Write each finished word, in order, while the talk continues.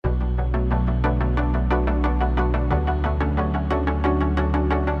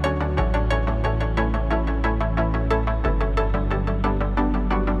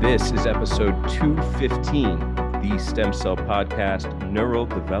This is episode 215 of the Stem Cell Podcast, Neural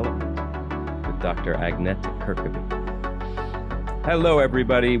Development, with Dr. Agnete Kirkeby. Hello,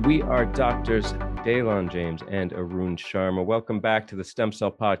 everybody. We are Doctors Daylon James and Arun Sharma. Welcome back to the Stem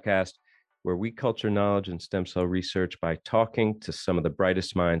Cell Podcast, where we culture knowledge in stem cell research by talking to some of the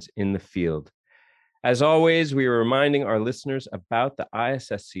brightest minds in the field. As always, we are reminding our listeners about the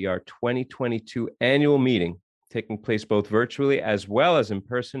ISSCR 2022 annual meeting taking place both virtually as well as in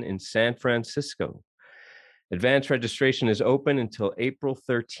person in San Francisco. Advanced registration is open until April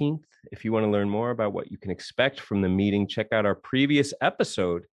 13th. If you want to learn more about what you can expect from the meeting, check out our previous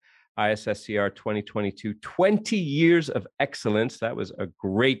episode, ISSCR 2022, 20 Years of Excellence. That was a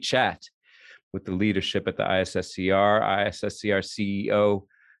great chat with the leadership at the ISSCR CEO,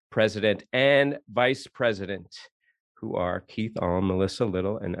 President, and Vice President, who are Keith Alm, Melissa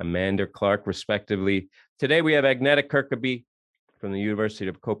Little, and Amanda Clark, respectively. Today, we have Agnete Kirkeby from the University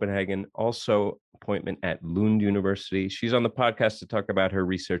of Copenhagen, also appointment at Lund University. She's on the podcast to talk about her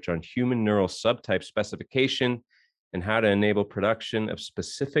research on human neural subtype specification and how to enable production of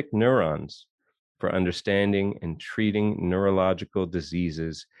specific neurons for understanding and treating neurological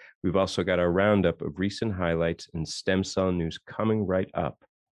diseases. We've also got a roundup of recent highlights and stem cell news coming right up.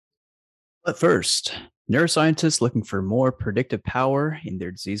 But first, neuroscientists looking for more predictive power in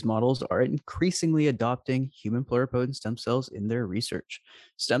their disease models are increasingly adopting human pluripotent stem cells in their research.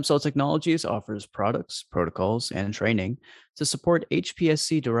 Stem Cell Technologies offers products, protocols, and training to support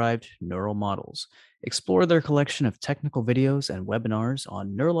HPSC-derived neural models. Explore their collection of technical videos and webinars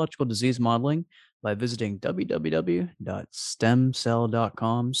on neurological disease modeling by visiting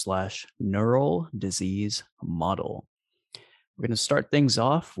www.stemcell.com/neural disease model. We're going to start things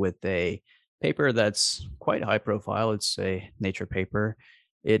off with a paper that's quite high profile. It's a Nature paper.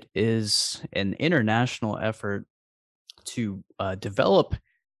 It is an international effort to develop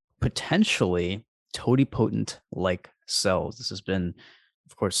potentially totipotent-like cells. This has been,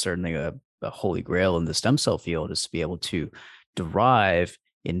 of course, certainly a holy grail in the stem cell field, is to be able to derive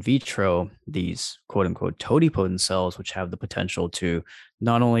in vitro these quote-unquote totipotent cells, which have the potential to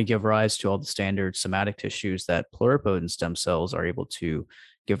not only give rise to all the standard somatic tissues that pluripotent stem cells are able to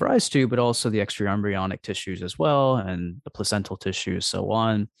give rise to, but also the extraembryonic tissues as well, and the placental tissues, so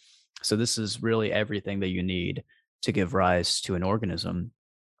on. So this is really everything that you need to give rise to an organism.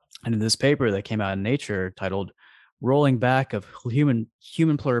 And in this paper that came out in Nature titled "Rolling Back of Human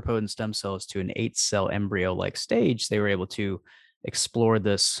Pluripotent Stem Cells to an 8-Cell Embryo-like Stage," they were able to explore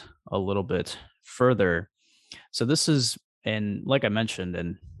this a little bit further. So this is, and like I mentioned,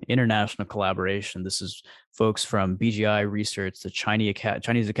 an international collaboration. This is folks from BGI Research, the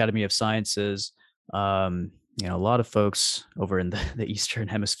Chinese Academy of Sciences, a lot of folks over in the Eastern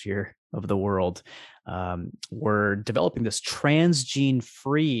Hemisphere of the world were developing this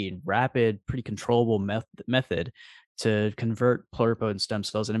transgene-free, rapid, pretty controllable method to convert pluripotent stem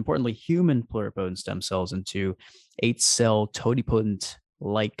cells, and importantly, human pluripotent stem cells, into 8-cell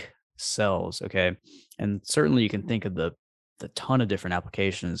totipotent-like cells, okay? And certainly you can think of the ton of different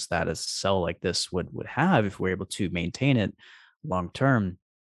applications that a cell like this would have if we're able to maintain it long-term.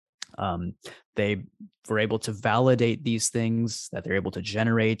 They were able to validate these things, that they're able to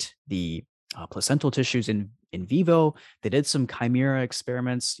generate the placental tissues in vivo. They did some chimera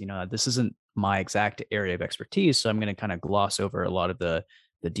experiments. This isn't my exact area of expertise, so I'm going to kind of gloss over a lot of the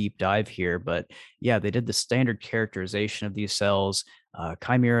deep dive here. But yeah, they did the standard characterization of these cells,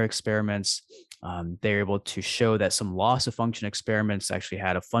 chimera experiments. They're able to show that some loss of function experiments actually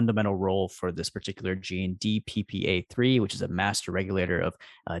had a fundamental role for this particular gene, DPPA3, which is a master regulator of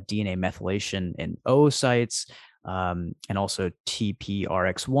DNA methylation in oocytes, and also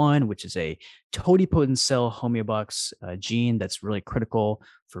TPRX1, which is a totipotent cell homeobox gene that's really critical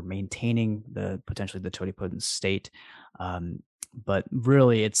for maintaining potentially the totipotent state. But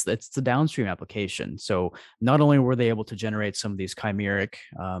really, it's the downstream application. So not only were they able to generate some of these chimeric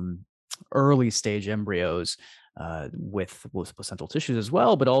early stage embryos with placental tissues as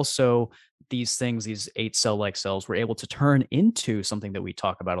well, but also these 8-cell-like cells were able to turn into something that we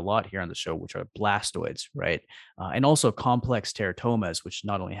talk about a lot here on the show, which are blastoids, right? And also complex teratomas, which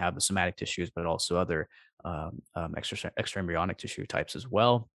not only have the somatic tissues, but also other extraembryonic tissue types as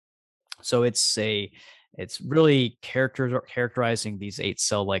well. So it's really characterizing these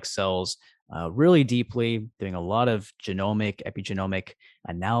 8-cell-like cells really deeply, doing a lot of genomic, epigenomic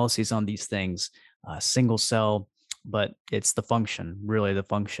analyses on these things, single cell, but it's the function. Really, the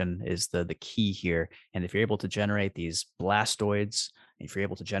function is the key here. And if you're able to generate these blastoids if you're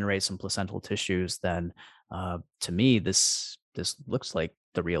able to generate some placental tissues, then to me, this looks like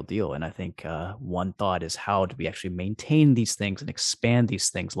the real deal. And I think one thought is, how do we actually maintain these things and expand these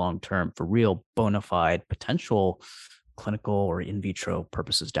things long term for real bona fide potential clinical or in vitro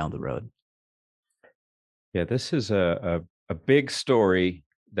purposes down the road? Yeah, this is a big story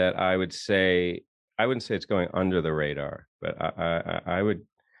that I wouldn't say it's going under the radar, but I would,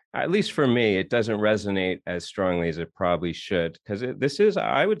 at least for me, it doesn't resonate as strongly as it probably should, because this is,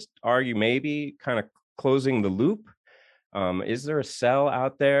 I would argue, maybe kind of closing the loop. Is there a cell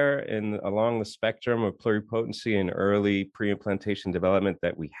out there along the spectrum of pluripotency and early pre-implantation development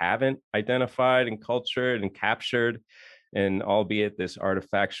that we haven't identified and cultured and captured? And albeit this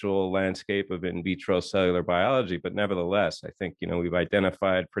artifactual landscape of in vitro cellular biology, but nevertheless, I think, we've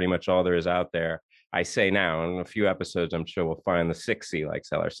identified pretty much all there is out there. I say now, in a few episodes, I'm sure we'll find the 6C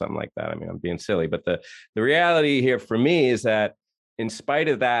cell or something like that. I mean, I'm being silly, but the reality here for me is that in spite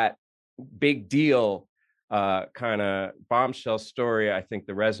of that big deal kind of bombshell story, I think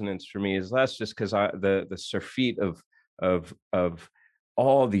the resonance for me is less just because the surfeit of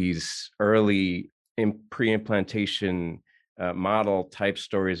all these early pre-implantation model type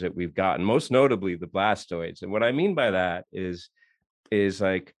stories that we've gotten, most notably the blastoids. And what I mean by that is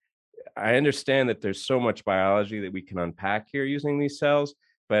like, I understand that there's so much biology that we can unpack here using these cells,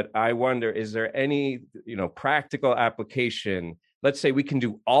 but I wonder, is there any, practical application? Let's say we can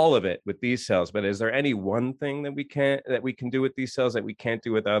do all of it with these cells, but is there any one thing that we can do with these cells that we can't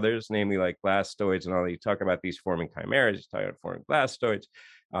do with others, namely like blastoids and all that? You talk about these forming chimeras, you talk about forming blastoids,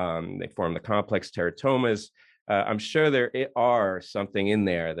 they form the complex teratomas. I'm sure there are something in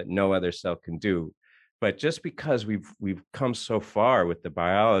there that no other cell can do. But just because we've come so far with the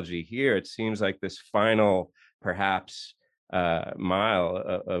biology here, it seems like this final, perhaps,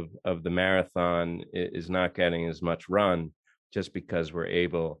 mile of the marathon is not getting as much run, just because we're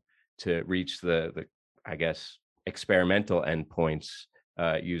able to reach the I guess, experimental endpoints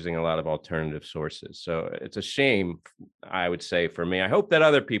using a lot of alternative sources. So it's a shame, I would say, for me. I hope that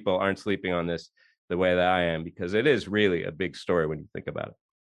other people aren't sleeping on this the way that I am, because it is really a big story when you think about it.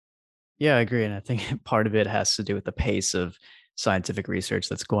 Yeah, I agree. And I think part of it has to do with the pace of scientific research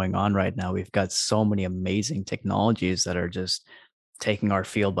that's going on right now. We've got so many amazing technologies that are just taking our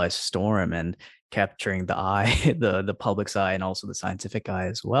field by storm and capturing the eye, the public's eye, and also the scientific eye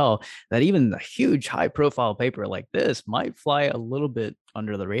as well, that even a huge high profile paper like this might fly a little bit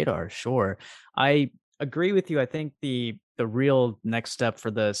under the radar. Sure. I agree with you. I think the real next step for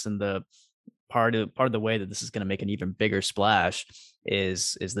this, and the part of the way that this is going to make an even bigger splash,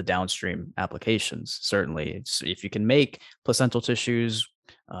 is the downstream applications. Certainly, if you can make placental tissues,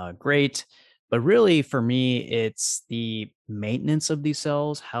 great. But really, for me, it's the maintenance of these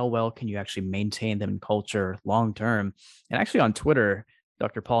cells. How well can you actually maintain them in culture long term? And actually, on Twitter,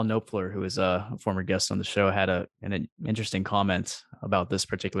 Dr. Paul Knopfler, who is a former guest on the show, had an interesting comment about this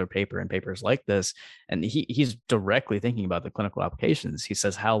particular paper and papers like this. And he's directly thinking about the clinical applications. He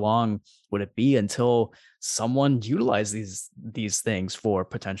says, how long would it be until someone utilized these things for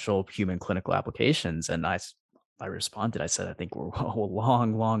potential human clinical applications? And I responded, I said, I think we're a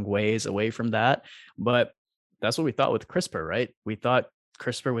long, long ways away from that. But that's what we thought with CRISPR, right? We thought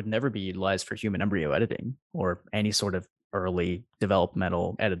CRISPR would never be utilized for human embryo editing or any sort of early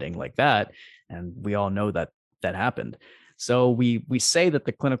developmental editing like that. And we all know that that happened. So we say that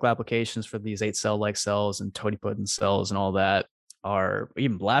the clinical applications for these 8-cell-like cells and totipotent cells and all that, are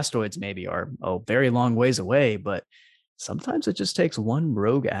even blastoids maybe, are a very long ways away, but sometimes it just takes one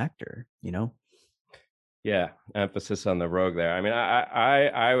rogue actor. Yeah, emphasis on the rogue there. I mean,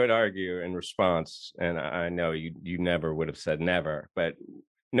 I would argue in response, and I know you never would have said never, but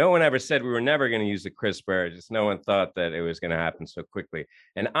no one ever said we were never going to use the CRISPR. Just no one thought that it was going to happen so quickly.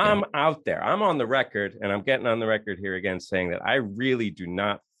 And I'm Yeah. out there. I'm on the record, and I'm getting on the record here again saying that I really do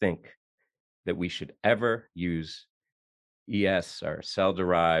not think that we should ever use ES or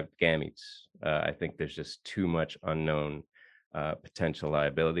cell-derived gametes. I think there's just too much unknown potential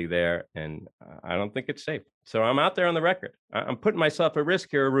liability there, and I don't think it's safe. So I'm out there on the record. I'm putting myself at risk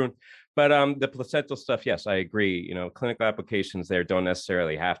here, Arun. But the placental stuff, yes, I agree. Clinical applications there don't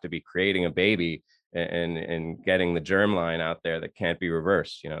necessarily have to be creating a baby and getting the germline out there that can't be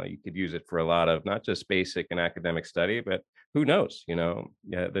reversed. You could use it for a lot of not just basic and academic study, but who knows?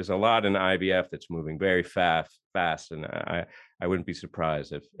 Yeah, there's a lot in IVF that's moving very fast, and I wouldn't be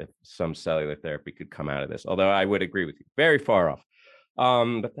surprised if some cellular therapy could come out of this. Although I would agree with you, very far off.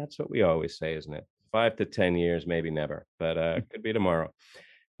 But that's what we always say, isn't it? 5 to 10 years, maybe never, but it could be tomorrow.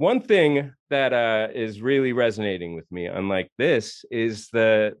 One thing that is really resonating with me, unlike this, is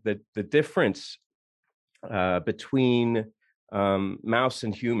the difference between mouse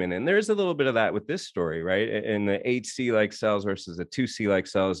and human. And there's a little bit of that with this story, right? In the 8C-like cells versus the 2C-like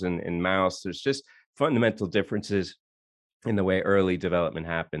cells in mouse, there's just fundamental differences in the way early development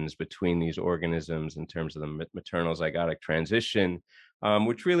happens between these organisms in terms of the maternal zygotic transition,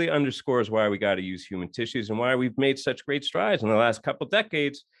 which really underscores why we got to use human tissues and why we've made such great strides in the last couple of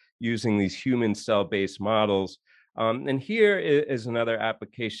decades using these human cell-based models. And here is another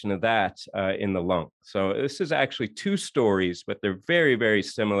application of that in the lung. So this is actually two stories, but they're very, very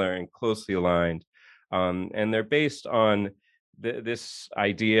similar and closely aligned. And they're based on this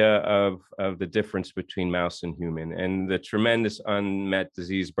idea of the difference between mouse and human and the tremendous unmet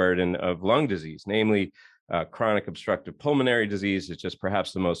disease burden of lung disease, namely chronic obstructive pulmonary disease is just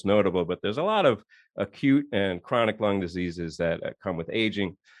perhaps the most notable, but there's a lot of acute and chronic lung diseases that come with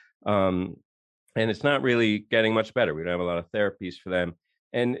aging. And it's not really getting much better. We don't have a lot of therapies for them.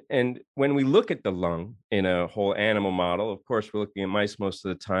 And when we look at the lung in a whole animal model, of course, we're looking at mice most of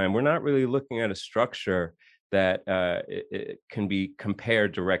the time. We're not really looking at a structure that it can be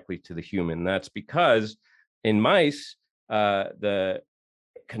compared directly to the human. That's because in mice, the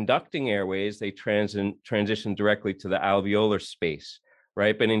conducting airways, they transition directly to the alveolar space,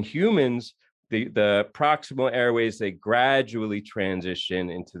 right? But in humans, the proximal airways, they gradually transition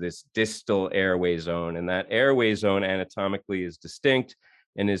into this distal airway zone. And that airway zone anatomically is distinct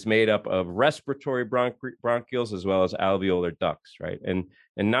and is made up of respiratory bronchioles as well as alveolar ducts, right? And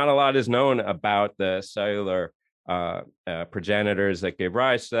not a lot is known about the cellular progenitors that gave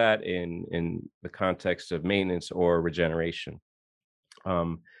rise to that in the context of maintenance or regeneration.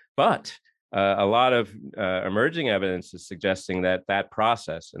 But a lot of emerging evidence is suggesting that that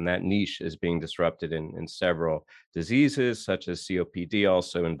process and that niche is being disrupted in several diseases, such as COPD,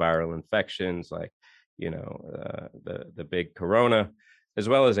 also in viral infections like, the big corona, as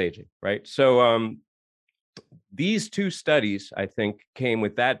well as aging, right? So these two studies, I think, came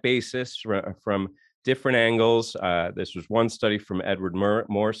with that basis from different angles. This was one study from Edward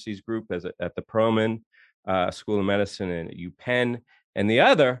Morrissey's group at the Perelman School of Medicine at UPenn, and the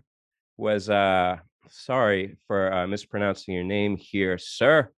other was, sorry for mispronouncing your name here,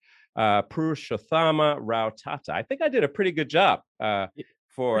 sir, Purushothama Rao Tata. I think I did a pretty good job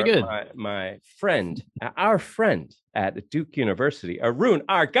for my friend, our friend at Duke University, Arun,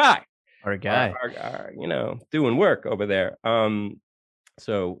 our guy, our doing work over there.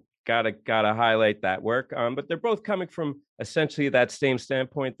 So gotta highlight that work. But they're both coming from essentially that same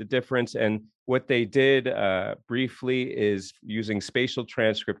standpoint. The difference and what they did briefly is using spatial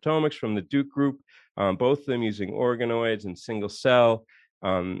transcriptomics from the Duke group, both of them using organoids and single cell.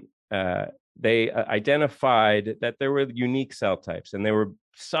 They identified that there were unique cell types, and there were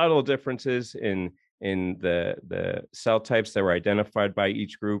subtle differences in the cell types that were identified by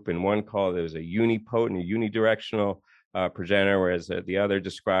each group. In one call, there was a unipotent, a unidirectional progenitor, whereas the other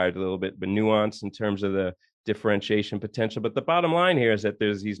described a little bit of nuance in terms of the differentiation potential. But the bottom line here is that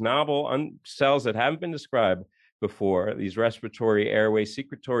there's these novel cells that haven't been described before, these respiratory airway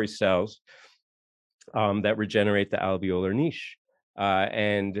secretory cells that regenerate the alveolar niche.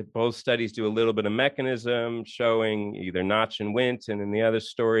 And both studies do a little bit of mechanism showing either Notch and Wint, and in the other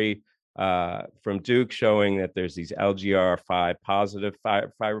story from Duke showing that there's these LGR5 positive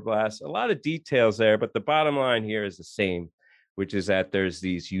fibroblasts. A lot of details there, but the bottom line here is the same, which is that there's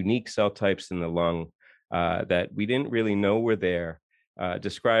these unique cell types in the lung that we didn't really know were there,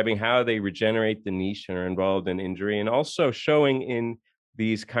 describing how they regenerate the niche and are involved in injury, and also showing in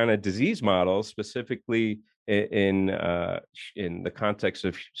these kind of disease models, specifically in the context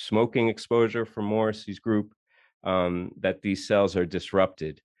of smoking exposure from Morrissey's group, that these cells are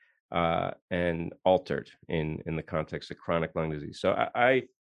disrupted and altered in the context of chronic lung disease. So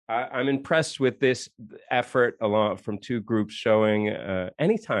I'm impressed with this effort along from two groups showing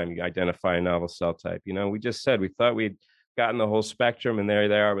anytime you identify a novel cell type. We just said we thought we'd gotten the whole spectrum, and there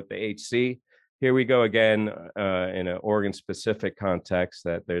they are with the HC. Here we go again in an organ-specific context,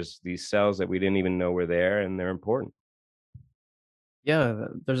 that there's these cells that we didn't even know were there, and they're important. Yeah,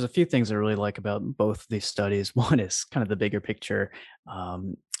 there's a few things I really like about both these studies. One is kind of the bigger picture,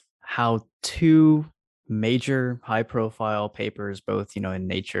 how two major high-profile papers, both in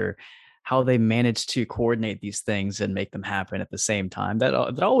Nature, how they managed to coordinate these things and make them happen at the same time. That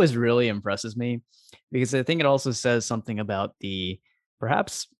always really impresses me, because I think it also says something about the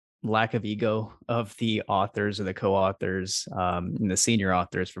perhaps lack of ego of the authors or the co-authors and the senior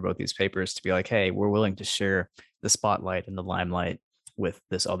authors for both these papers to be like, hey, we're willing to share the spotlight and the limelight with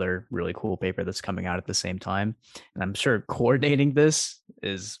this other really cool paper that's coming out at the same time. And I'm sure coordinating this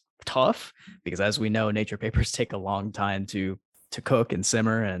is tough, because as we know, Nature papers take a long time to cook and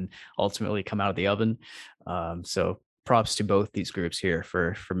simmer and ultimately come out of the oven. So props to both these groups here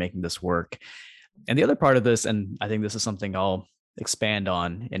for making this work. And the other part of this, and I think this is something I'll expand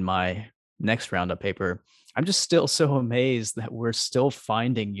on in my next roundup paper, I'm just still so amazed that we're still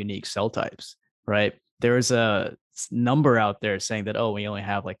finding unique cell types, right? There's a number out there saying that, oh, we only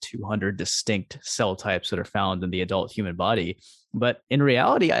have like 200 distinct cell types that are found in the adult human body. But in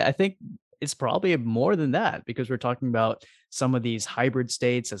reality, I think it's probably more than that, because we're talking about some of these hybrid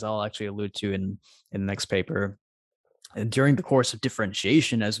states, as I'll actually allude to in the next paper. And during the course of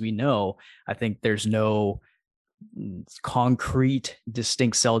differentiation, as we know, I think there's no concrete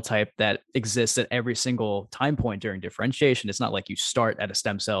distinct cell type that exists at every single time point during differentiation. It's not like you start at a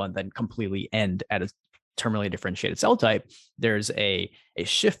stem cell and then completely end at a terminally differentiated cell type. There's a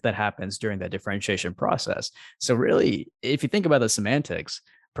shift that happens during that differentiation process. So really, if you think about the semantics,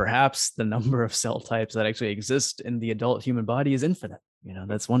 perhaps the number of cell types that actually exist in the adult human body is infinite.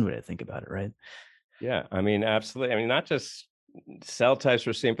 That's one way to think about it, right? Yeah, I mean, absolutely. I mean, not just cell types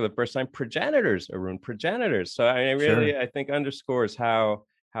we're seeing for the first time, progenitors, Arun, progenitors. So I mean, really, I think underscores how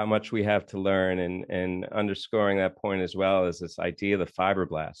much we have to learn, and underscoring that point as well as this idea of the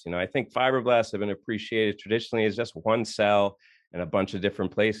fibroblast. I think fibroblasts have been appreciated traditionally as just one cell in a bunch of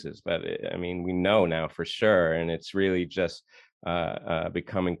different places, but I mean, we know now for sure, and it's really just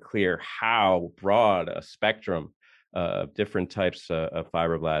becoming clear how broad a spectrum different types of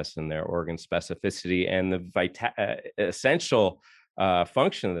fibroblasts and their organ specificity and the essential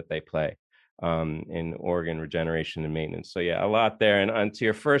function that they play in organ regeneration and maintenance. So yeah, a lot there. And to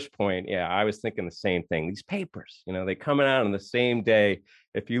your first point, yeah, I was thinking the same thing. These papers, they coming out on the same day.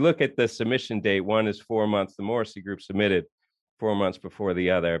 If you look at the submission date, one is 4 months. The Morrissey group submitted 4 months before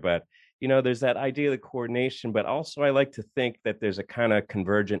the other, but there's that idea of the coordination, but also I like to think that there's a kind of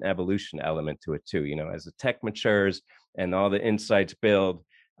convergent evolution element to it too. As the tech matures and all the insights build,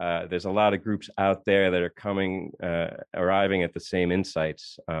 there's a lot of groups out there that are arriving at the same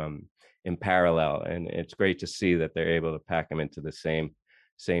insights in parallel. And it's great to see that they're able to pack them into the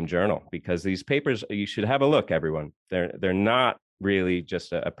same journal, because these papers, you should have a look, everyone. They're not really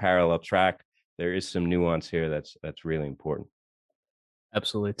just a parallel track. There is some nuance here that's really important.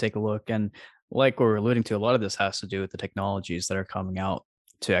 Absolutely. Take a look. And like we're alluding to, a lot of this has to do with the technologies that are coming out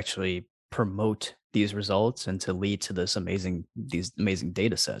to actually promote these results and to lead to these amazing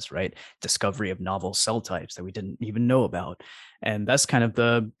data sets, right? Discovery of novel cell types that we didn't even know about. And that's kind of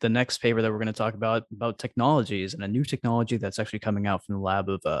the next paper that we're going to talk about technologies, and a new technology that's actually coming out from the lab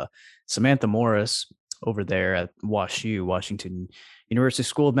of Samantha Morris over there at WashU, Washington University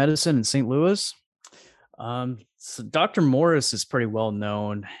School of Medicine in St. Louis. So Dr. Morris is pretty well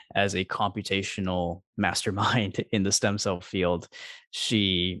known as a computational mastermind in the stem cell field.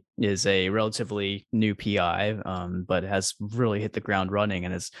 She is a relatively new PI, but has really hit the ground running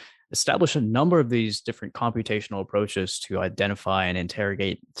and has established a number of these different computational approaches to identify and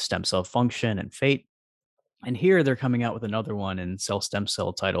interrogate stem cell function and fate. And here they're coming out with another one in cell stem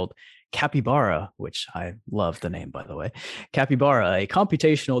cell titled Capybara, which I love the name, by the way. Capybara, a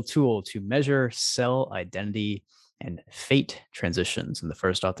computational tool to measure cell identity and fate transitions. And the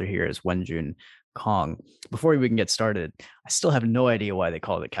first author here is Wenjun Kong. Before we can get started, I still have no idea why they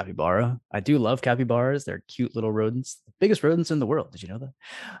call it capybara. I do love capybaras. They're cute little rodents, the biggest rodents in the world. Did you know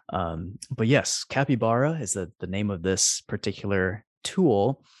that? But yes, capybara is the name of this particular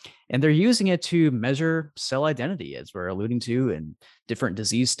tool, and they're using it to measure cell identity, as we're alluding to, in different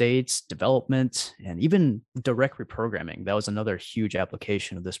disease states, development, and even direct reprogramming. That was another huge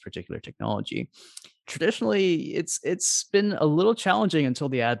application of this particular technology. Traditionally, it's been a little challenging until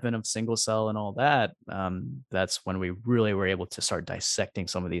the advent of single cell and all that. That's when we really were able to start dissecting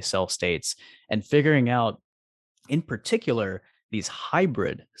some of these cell states and figuring out, in particular, these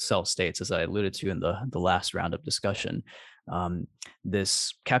hybrid cell states, as I alluded to in the last roundup discussion.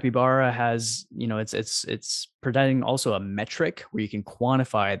 This capybara has, it's presenting also a metric where you can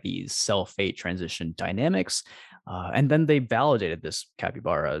quantify these cell fate transition dynamics. And then they validated this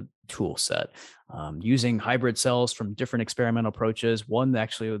capybara tool set using hybrid cells from different experimental approaches. One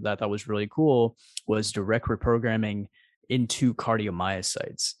actually that was really cool was direct reprogramming into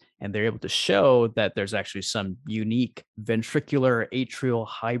cardiomyocytes. And they're able to show that there's actually some unique ventricular atrial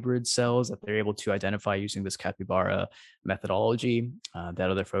hybrid cells that they're able to identify using this capybara methodology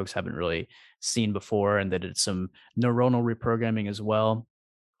that other folks haven't really seen before. And they did some neuronal reprogramming as well.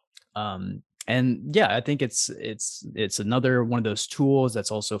 And yeah, I think it's another one of those tools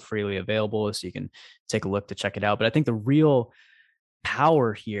that's also freely available, so you can take a look to check it out. But I think the real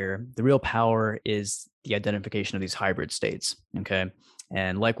power is the identification of these hybrid states. Okay.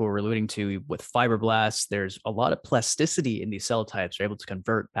 And like what we're alluding to with fibroblasts, there's a lot of plasticity in these cell types. They're able to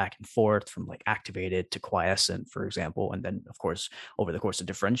convert back and forth from like activated to quiescent, for example. And then, of course, over the course of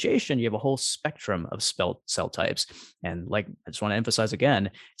differentiation, you have a whole spectrum of cell types. And like, I just want to emphasize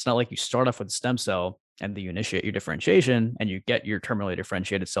again, it's not like you start off with a stem cell and then you initiate your differentiation and you get your terminally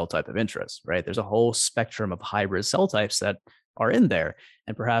differentiated cell type of interest, right? There's a whole spectrum of hybrid cell types that are in there.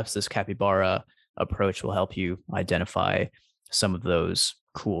 And perhaps this capybara approach will help you identify some of those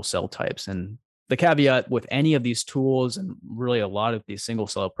cool cell types. And the caveat with any of these tools and really a lot of these single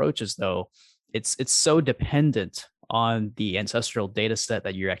cell approaches, though, it's so dependent on the ancestral data set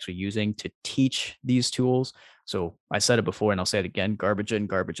that you're actually using to teach these tools. So I said it before and I'll say it again, garbage in,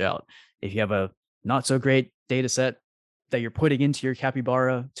 garbage out. If you have a not so great data set that you're putting into your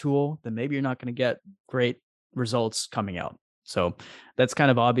capybara tool, then maybe you're not going to get great results coming out. So that's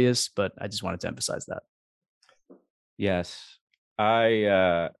kind of obvious, but I just wanted to emphasize that. Yes.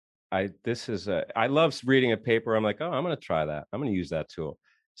 I love reading a paper. I'm like, oh, I'm going to try that. I'm going to use that tool.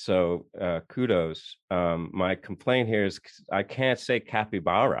 So kudos. My complaint here is I can't say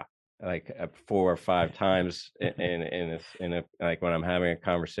capybara like 4 or 5 times in a like when I'm having a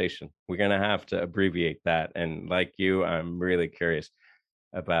conversation. We're going to have to abbreviate that. And like you, I'm really curious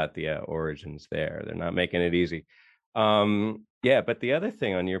about the origins there. They're not making it easy. Yeah, but the other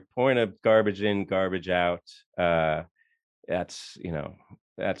thing on your point of garbage in, garbage out, that's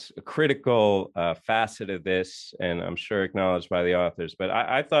that's a critical facet of this, and I'm sure acknowledged by the authors. But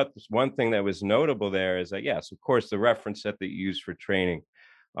I thought this one thing that was notable there is that, yes, of course, the reference set that you use for training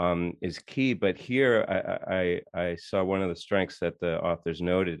is key. But here I saw one of the strengths that the authors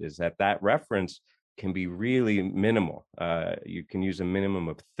noted is that reference can be really minimal. You can use a minimum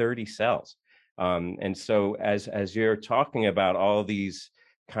of 30 cells. And so as you're talking about all these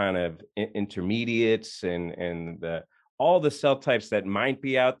kind of intermediates and all the cell types that might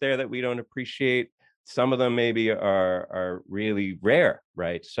be out there that we don't appreciate, some of them maybe are really rare,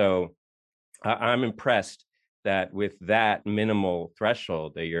 right? So I'm impressed that with that minimal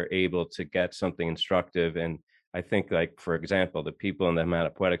threshold that you're able to get something instructive. And I think, like, for example, the people in the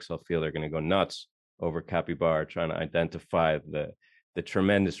hematopoietic cell field are going to go nuts over capybara, trying to identify the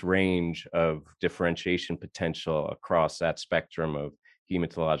tremendous range of differentiation potential across that spectrum of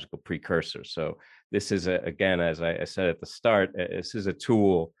hematological precursors. So this is, again, as I said at the start, this is a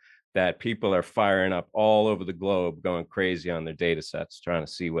tool that people are firing up all over the globe, going crazy on their data sets, trying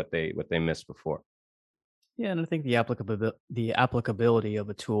to see what they missed before. Yeah, and I think the applicability of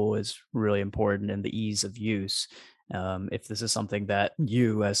a tool is really important and the ease of use. If this is something that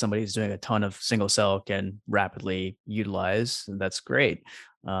you, as somebody who's doing a ton of single cell, can rapidly utilize, that's great.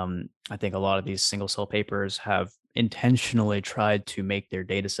 I think a lot of these single cell papers have intentionally tried to make their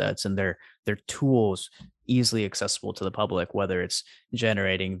data sets and their tools easily accessible to the public, whether it's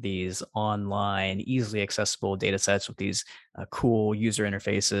generating these online, easily accessible data sets with these cool user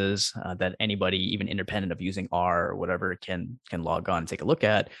interfaces that anybody, even independent of using R or whatever, can log on and take a look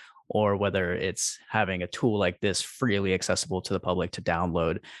at, or whether it's having a tool like this freely accessible to the public to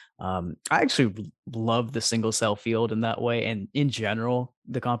download. I actually love the single cell field in that way, and in general,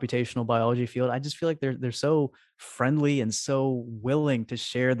 the computational biology field. I just feel like they're so friendly and so willing to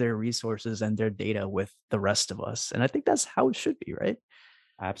share their resources and their data with the rest of us, and I think that's how it should be, right?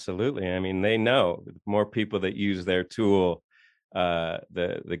 Absolutely. I mean, they know the more people that use their tool,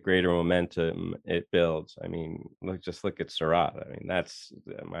 the greater momentum it builds. I mean, just look at Seurat. I mean, that's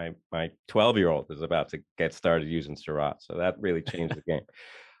my 12-year-old is about to get started using Seurat, so that really changed the game.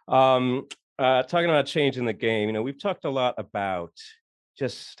 Talking about changing the game, we've talked a lot about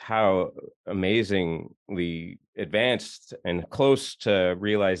just how amazingly advanced and close to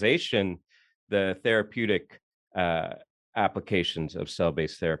realization the therapeutic applications of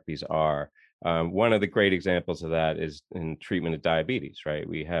cell-based therapies are. One of the great examples of that is in treatment of diabetes, right?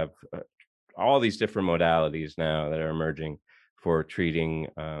 We have all these different modalities now that are emerging for treating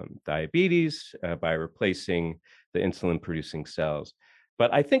diabetes by replacing the insulin-producing cells.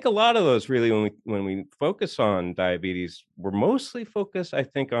 But I think a lot of those really, when we focus on diabetes, we're mostly focused, I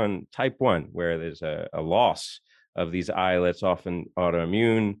think, on type 1, where there's a loss of these islets, often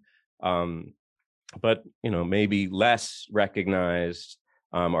autoimmune, but maybe less recognized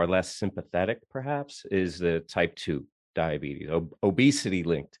or less sympathetic, perhaps, is the type 2 diabetes,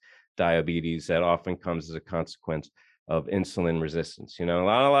 obesity-linked diabetes that often comes as a consequence of insulin resistance. A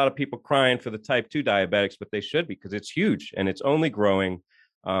lot of people crying for the type 2 diabetics, but they should, because it's huge and it's only growing.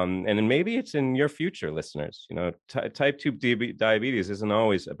 And then maybe it's in your future, listeners. Type 2 diabetes isn't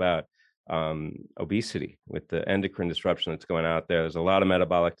always about obesity. With the endocrine disruption that's going out there, there's a lot of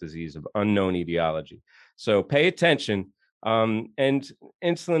metabolic disease of unknown etiology. So pay attention And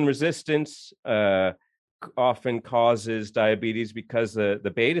insulin resistance often causes diabetes because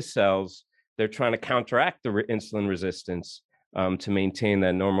the beta cells, they're trying to counteract the insulin resistance to maintain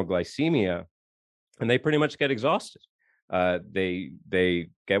that normal glycemia, and they pretty much get exhausted. They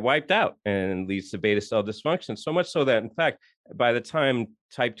get wiped out and leads to beta cell dysfunction. So much so that, in fact, by the time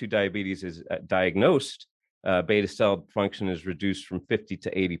type 2 diabetes is diagnosed, beta cell function is reduced from 50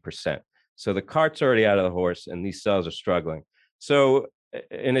 to 80%. So the cart's already out of the horse, and these cells are struggling. So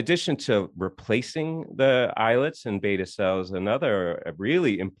in addition to replacing the islets and beta cells, another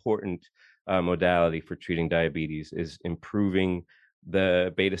really important modality for treating diabetes is improving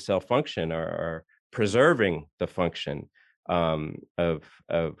the beta cell function, or preserving the function of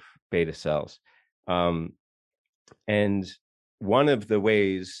beta cells. And one of the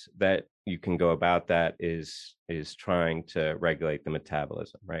ways that you can go about that is trying to regulate the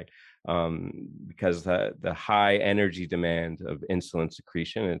metabolism, right? Because the high energy demand of insulin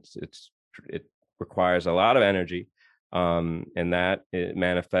secretion, it requires a lot of energy, and that it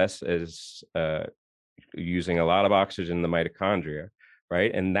manifests as using a lot of oxygen in the mitochondria,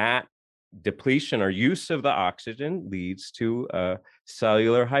 right? And that depletion or use of the oxygen leads to a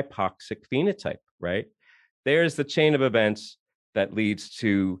cellular hypoxic phenotype, right? There's the chain of events that leads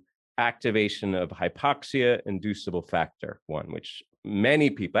to activation of hypoxia inducible factor 1, which many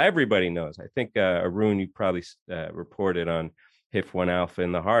people, everybody knows. I think, Arun, you probably reported on HIF1 alpha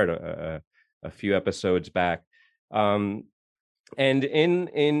in the heart a few episodes back. And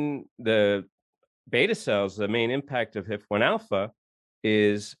in the beta cells, the main impact of HIF1 alpha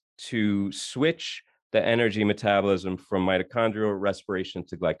is to switch the energy metabolism from mitochondrial respiration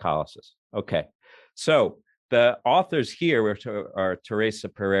to glycolysis. Okay, so the authors here are Teresa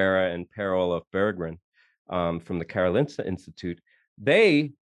Pereira and Per-Olof Berggren from the Karolinska Institute.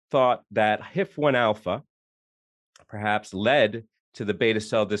 They thought that HIF1 alpha perhaps led to the beta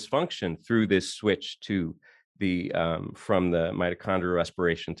cell dysfunction through this switch to the from the mitochondrial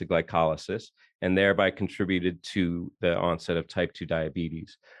respiration to glycolysis, and thereby contributed to the onset of type 2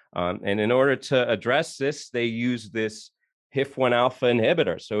 diabetes. And in order to address this, they used this HIF1 alpha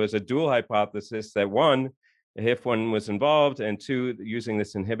inhibitor. So it's a dual hypothesis that, one, HIF1 was involved, and two, using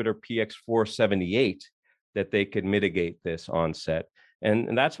this inhibitor PX478, that they could mitigate this onset.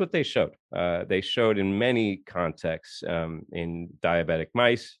 And that's what they showed. They showed in many contexts, in diabetic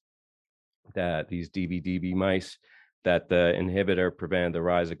mice, that these DBDB mice, that the inhibitor prevented the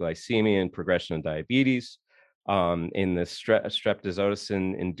rise of glycemia and progression of diabetes. In the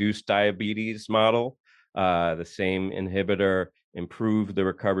streptozotocin-induced diabetes model, the same inhibitor improved the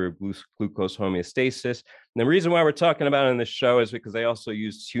recovery of glucose homeostasis. And the reason why we're talking about it in this show is because they also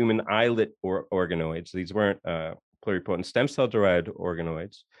used human islet organoids. These weren't pluripotent stem cell-derived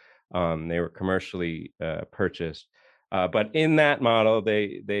organoids. They were commercially purchased. But in that model,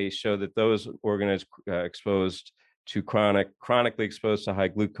 they show that those organoids exposed to chronically exposed to high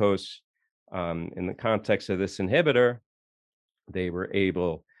glucose, in the context of this inhibitor, they were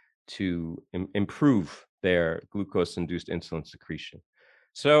able to improve their glucose-induced insulin secretion.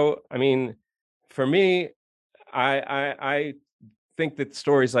 So, I mean, for me, I think that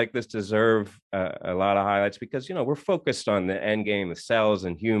stories like this deserve a lot of highlights because, we're focused on the end game, the cells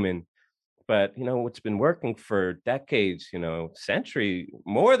and human. But, what's been working for decades,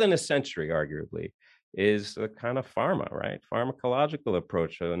 more than a century, arguably, is the kind of right? Pharmacological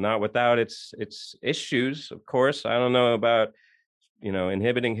approach, not without its issues, of course. I don't know about,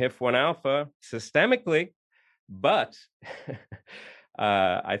 inhibiting HIF1 alpha systemically, but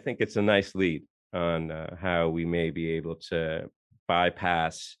I think it's a nice lead on how we may be able to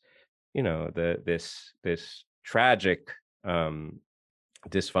bypass, this tragic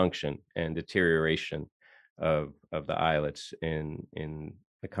dysfunction and deterioration of the islets in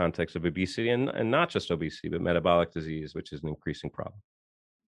the context of obesity, and not just obesity, but metabolic disease, which is an increasing problem.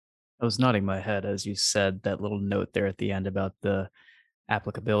 I was nodding my head as you said that little note there at the end about the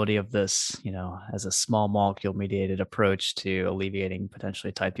applicability of this, as a small molecule mediated approach to alleviating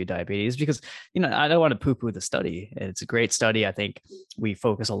potentially type 2 diabetes. Because, I don't want to poo poo the study. It's a great study. I think we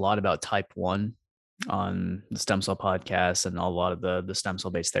focus a lot about type 1 on the stem cell podcast, and a lot of the stem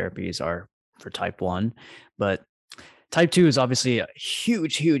cell based therapies are for type 1. But type 2 is obviously a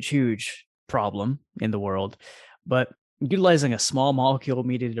huge problem in the world. But utilizing a small molecule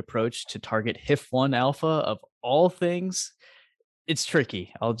mediated approach to target HIF1 alpha of all things, it's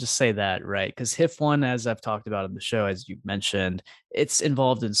tricky. I'll just say that, right? Because HIF1, as I've talked about on the show, as you mentioned, it's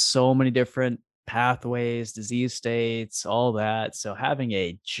involved in so many different pathways, disease states, all that. So having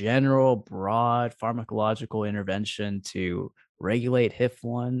a general, broad pharmacological intervention to regulate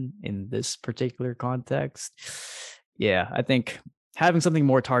HIF1 in this particular context, Yeah, I think having something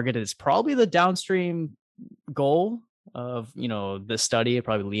more targeted is probably the downstream goal of, the study,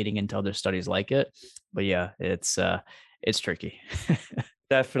 probably leading into other studies like it. But yeah, it's tricky.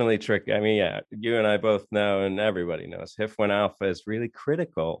 Definitely tricky. I mean, yeah, you and I both know, and everybody knows, HIF1 alpha is really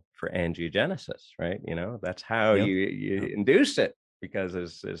critical for angiogenesis, right? That's how Yep. you induce it, because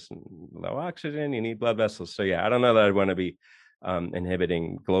there's low oxygen, you need blood vessels. So yeah, I don't know that I'd want to be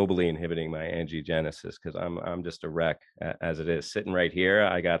globally inhibiting my angiogenesis, because I'm just a wreck as it is. Sitting right here,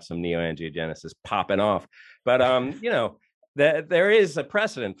 I got some neoangiogenesis popping off. But there is a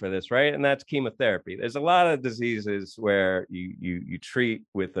precedent for this, right? And that's chemotherapy. There's a lot of diseases where you treat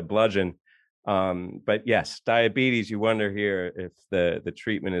with a bludgeon. But yes, diabetes, you wonder here if the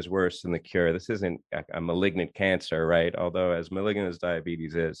treatment is worse than the cure. This isn't a malignant cancer, right? Although as malignant as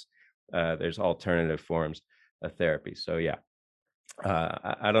diabetes is, there's alternative forms of therapy. So yeah,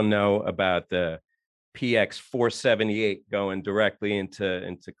 I don't know about the PX 478 going directly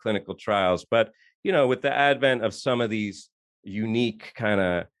into clinical trials, but with the advent of some of these unique kind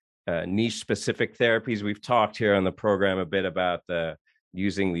of niche specific therapies, we've talked here on the program a bit about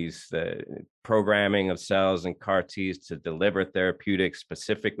using the programming of cells and CAR Ts to deliver therapeutics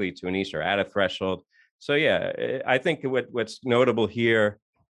specifically to a niche or at a threshold. So yeah, I think what's notable here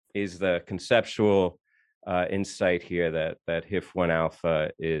is the conceptual insight here that HIF1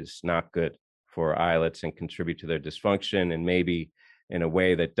 alpha is not good for islets and contribute to their dysfunction, and maybe in a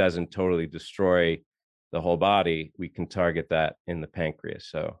way that doesn't totally destroy the whole body, we can target that in the pancreas.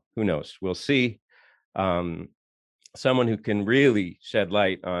 So who knows? We'll see. Someone who can really shed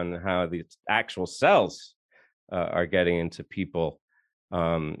light on how the actual cells are getting into people.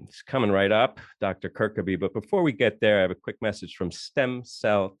 It's coming right up, Dr. Kirkeby. But before we get there, I have a quick message from Stem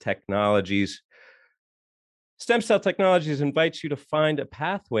Cell Technologies. Stem Cell Technologies invites you to find a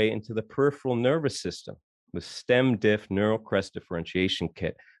pathway into the peripheral nervous system with STEM-Diff Neural Crest Differentiation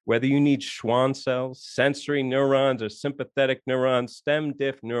Kit. Whether you need Schwann cells, sensory neurons, or sympathetic neurons,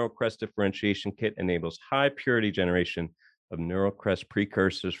 STEM-Diff Neural Crest Differentiation Kit enables high purity generation of neural crest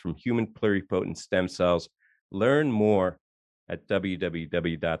precursors from human pluripotent stem cells. Learn more at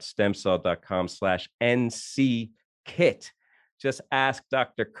www.stemcell.com/NC-kit. Just ask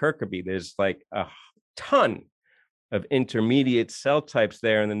Dr. Kirkeby. There's like a ton of intermediate cell types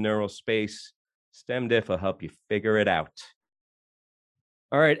there in the neural space. STEM-Diff will help you figure it out.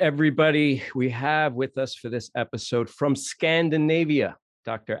 All right, everybody, we have with us for this episode from Scandinavia,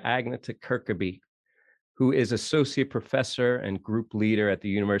 Dr. Agnete Kirkeby, who is associate professor and group leader at the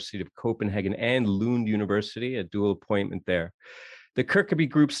University of Copenhagen and Lund University, a dual appointment there. The Kirkeby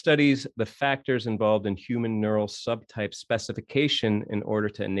group studies the factors involved in human neural subtype specification in order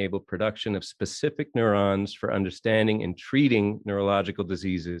to enable production of specific neurons for understanding and treating neurological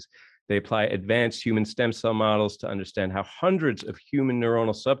diseases. They apply advanced human stem cell models to understand how hundreds of human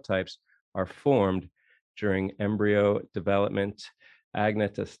neuronal subtypes are formed during embryo development.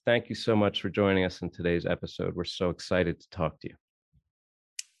 Agnete, thank you so much for joining us in today's episode. We're so excited to talk to you.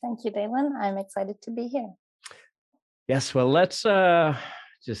 Thank you, Dalen. I'm excited to be here. Yes, well, let's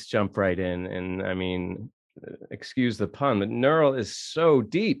just jump right in. And I mean, excuse the pun, but neural is so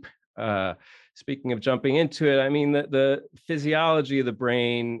deep. Speaking of jumping into it, I mean, the physiology of the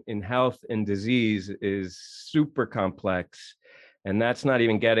brain in health and disease is super complex. And that's not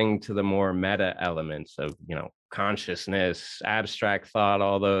even getting to the more meta elements of, consciousness, abstract thought,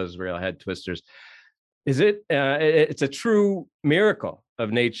 all those real head twisters. It's a true miracle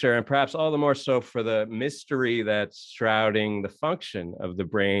of nature, and perhaps all the more so for the mystery that's shrouding the function of the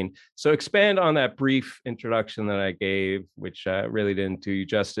brain. So expand on that brief introduction that I gave, which really didn't do you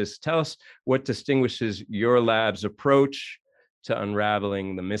justice. Tell us what distinguishes your lab's approach to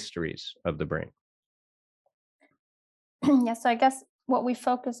unraveling the mysteries of the brain. Yes, so I guess what we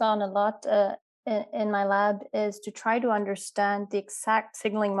focus on a lot in my lab is to try to understand the exact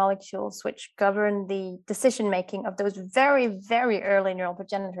signaling molecules which govern the decision making of those very, very early neural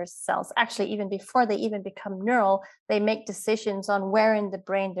progenitor cells. Actually, even before they even become neural, they make decisions on where in the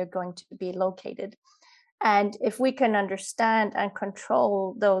brain they're going to be located. And if we can understand and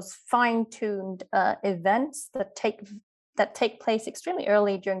control those fine-tuned events that take place extremely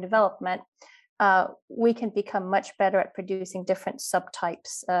early during development, we can become much better at producing different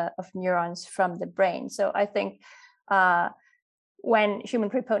subtypes of neurons from the brain. So I think when human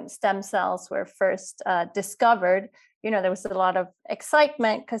pluripotent stem cells were first discovered, there was a lot of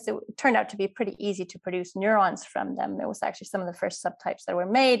excitement because it turned out to be pretty easy to produce neurons from them. It was actually some of the first subtypes that were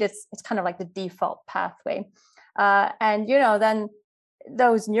made. It's kind of like the default pathway. And then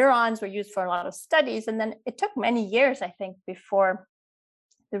those neurons were used for a lot of studies. And then it took many years, I think, before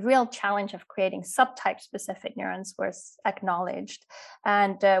the real challenge of creating subtype specific neurons was acknowledged.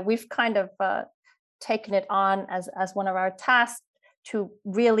 And we've kind of taken it on as one of our tasks to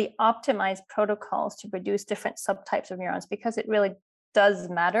really optimize protocols to produce different subtypes of neurons, because it really does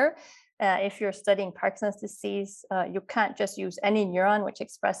matter. If you're studying Parkinson's disease, you can't just use any neuron which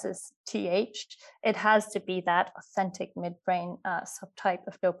expresses TH. It has to be that authentic midbrain subtype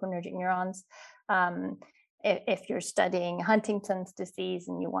of dopaminergic neurons. If you're studying Huntington's disease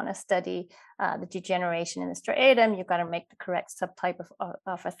and you want to study the degeneration in the striatum, you've got to make the correct subtype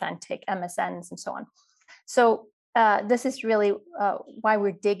of authentic MSNs and so on. So this is really why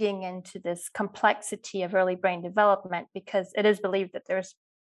we're digging into this complexity of early brain development, because it is believed that there's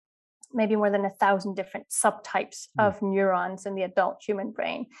maybe more than 1,000 different subtypes of neurons in the adult human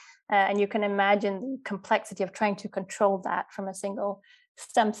brain. And you can imagine the complexity of trying to control that from a single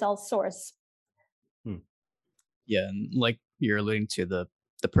stem cell source. Yeah, and like you're alluding to, the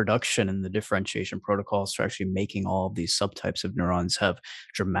production and the differentiation protocols for actually making all of these subtypes of neurons have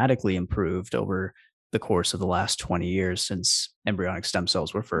dramatically improved over the course of the last 20 years since embryonic stem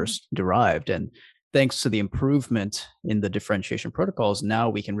cells were first derived. And thanks to the improvement in the differentiation protocols, now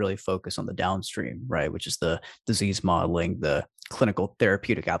we can really focus on the downstream, right? Which is the disease modeling, the clinical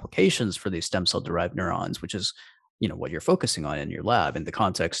therapeutic applications for these stem cell derived neurons, which is what you're focusing on in your lab in the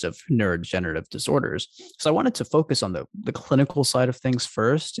context of neurodegenerative disorders. So I wanted to focus on the clinical side of things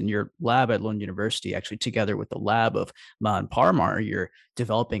first. In your lab at Lund University, actually together with the lab of Man Parmar, you're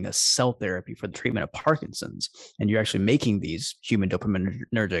developing a cell therapy for the treatment of Parkinson's. And you're actually making these human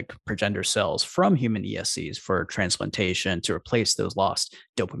dopaminergic progenitor cells from human ESCs for transplantation to replace those lost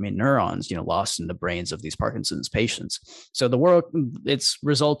dopamine neurons, lost in the brains of these Parkinson's patients. So the work, it's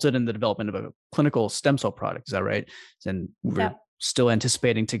resulted in the development of a clinical stem cell product. Is that right? And we're still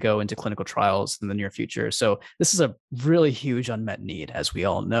anticipating to go into clinical trials in the near future. So this is a really huge unmet need, as we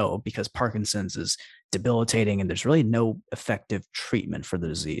all know, because Parkinson's is debilitating and there's really no effective treatment for the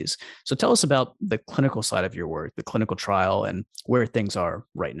disease. So tell us about the clinical side of your work, the clinical trial, and where things are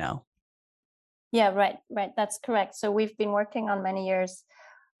right now. Yeah, right. That's correct. So we've been working on many years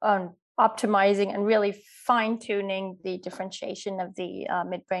on optimizing and really fine-tuning the differentiation of the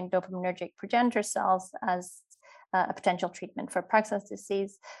midbrain dopaminergic progenitor cells as a potential treatment for Parkinson's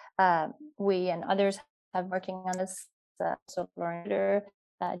disease. We and others have been working on this. So Lund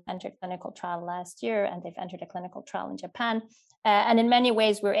entered clinical trial last year, and they've entered a clinical trial in Japan. And in many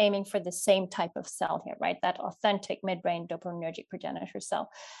ways, we're aiming for the same type of cell here, right? That authentic midbrain dopaminergic progenitor cell.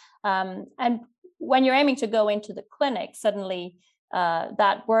 And when you're aiming to go into the clinic, suddenly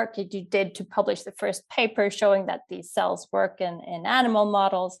that work that you did to publish the first paper showing that these cells work in animal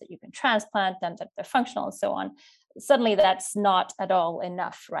models, that you can transplant them, that they're functional and so on, suddenly that's not at all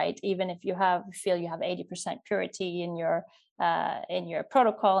enough, right? Even if you feel you have 80% purity in your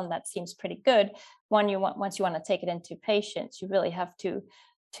protocol, and that seems pretty good, once you want to take it into patients, you really have to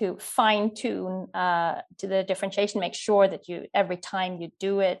fine-tune to the differentiation, make sure that every time you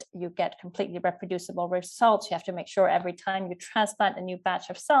do it, you get completely reproducible results. You have to make sure every time you transplant a new batch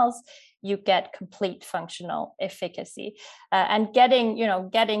of cells, you get complete functional efficacy. And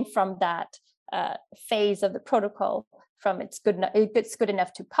getting from that phase of the protocol, from it's good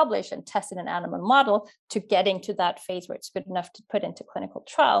enough to publish and test in an animal model, to getting to that phase where it's good enough to put into clinical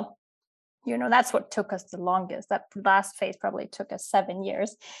trial. That's what took us the longest. That last phase probably took us 7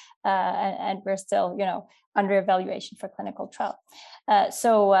 years, and we're still, under evaluation for clinical trial.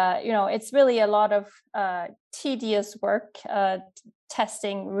 So it's really a lot of tedious work,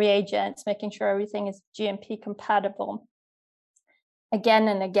 testing reagents, making sure everything is GMP compatible. Again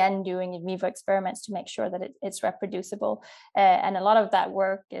and again, doing in vivo experiments to make sure that it's reproducible. And a lot of that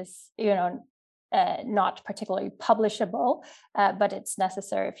work is, not particularly publishable, but it's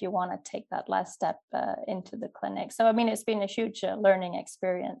necessary if you want to take that last step into the clinic. So, it's been a huge learning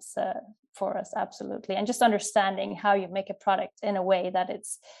experience for us, absolutely. And just understanding how you make a product in a way that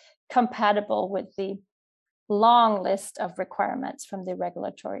it's compatible with the long list of requirements from the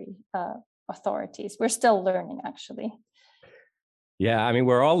regulatory authorities. We're still learning, actually. Yeah,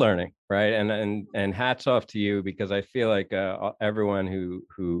 we're all learning, right? And hats off to you, because I feel like everyone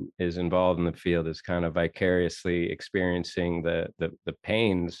who is involved in the field is kind of vicariously experiencing the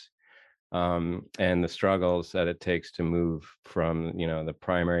pains and the struggles that it takes to move from the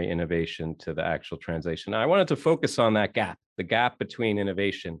primary innovation to the actual translation. Now, I wanted to focus on that gap, the gap between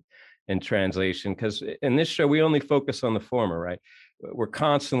innovation and translation, because in this show we only focus on the former, right? We're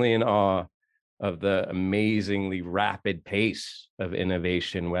constantly in awe of the amazingly rapid pace of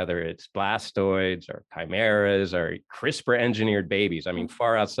innovation, whether it's blastoids or chimeras or CRISPR engineered babies.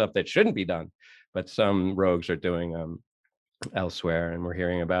 Far out stuff that shouldn't be done, but some rogues are doing. elsewhere, and we're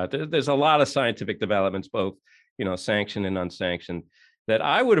hearing about. There's a lot of scientific developments, both sanctioned and unsanctioned, that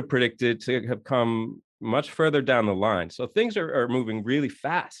I would have predicted to have come much further down the line. So things are moving really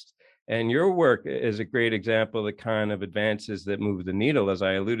fast. And your work is a great example of the kind of advances that move the needle. As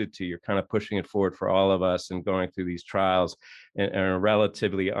I alluded to, you're kind of pushing it forward for all of us and going through these trials and are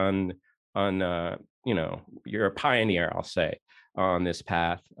relatively you're a pioneer, I'll say, on this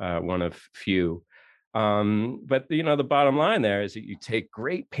path, one of few. But the bottom line there is that you take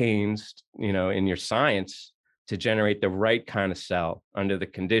great pains, in your science to generate the right kind of cell under the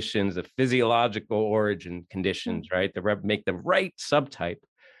conditions, the physiological origin conditions, right? To make the right subtype.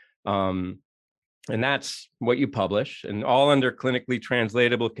 And that's what you publish, and all under clinically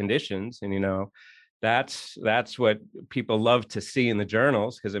translatable conditions. And that's what people love to see in the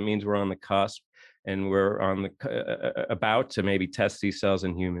journals, because it means we're on the cusp and we're on the about to maybe test these cells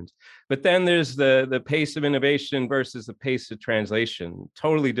in humans. But then there's the pace of innovation versus the pace of translation.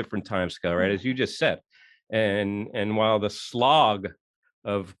 Totally different time scale, right? As you just said. And while the slog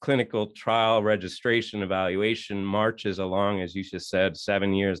of clinical trial registration evaluation marches along, as you just said,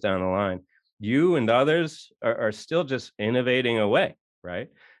 7 years down the line, you and others are still just innovating away, right?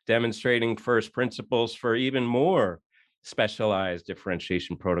 Demonstrating first principles for even more specialized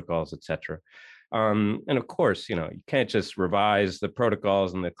differentiation protocols, et cetera. And of course, you can't just revise the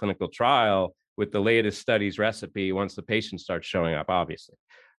protocols in the clinical trial with the latest studies recipe once the patient starts showing up, obviously.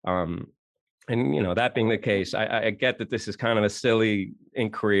 And that being the case, I get that this is kind of a silly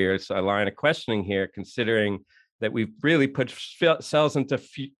inquiry. It's a line of questioning here, considering that we've really put cells into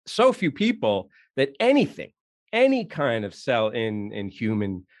so few people that any kind of cell in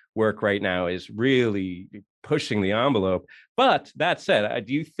human work right now is really pushing the envelope. But that said,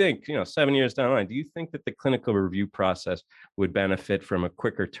 do you think, 7 years down the line, do you think that the clinical review process would benefit from a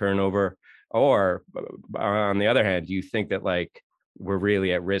quicker turnover? Or on the other hand, do you think that we're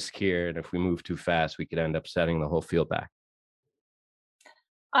really at risk here, and if we move too fast, we could end up setting the whole field back?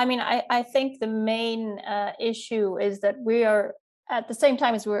 I mean, I think the main issue is that we are, at the same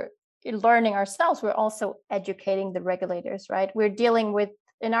time as we're learning ourselves, we're also educating the regulators, right? We're dealing with,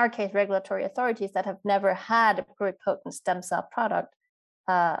 in our case, regulatory authorities that have never had a pluripotent stem cell product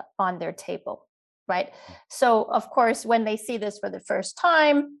on their table, right? So, of course, when they see this for the first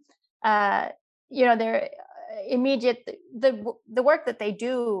time, they're the work that they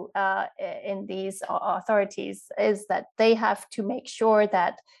do in these authorities is that they have to make sure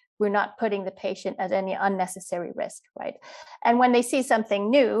that we're not putting the patient at any unnecessary risk, right? And when they see something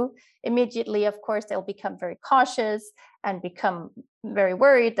new, immediately, of course, they'll become very cautious and become very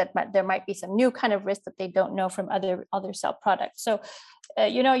worried that there might be some new kind of risk that they don't know from other cell products. So,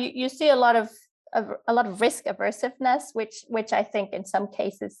 you see a lot of risk aversiveness, which I think in some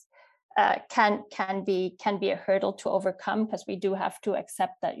cases can be a hurdle to overcome, because we do have to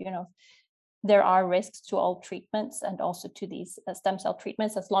accept that there are risks to all treatments, and also to these stem cell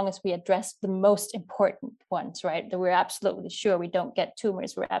treatments, as long as we address the most important ones, right? That we're absolutely sure we don't get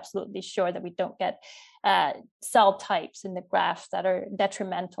tumors, we're absolutely sure that we don't get cell types in the graft that are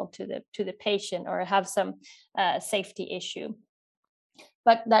detrimental to the patient or have some safety issue.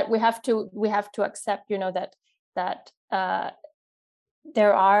 But that we have to accept, that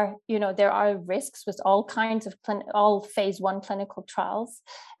there are risks with all kinds of all phase 1 clinical trials,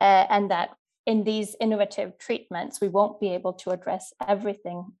 and that in these innovative treatments, we won't be able to address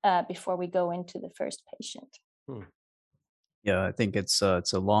everything before we go into the first patient. Yeah, I think it's a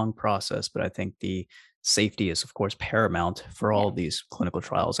long process, but I think the safety is, of course, paramount for all these clinical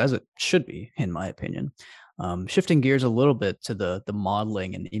trials, as it should be, in my opinion. Shifting gears a little bit to the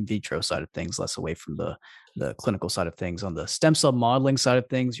modeling and in vitro side of things, less away from the clinical side of things. On the stem cell modeling side of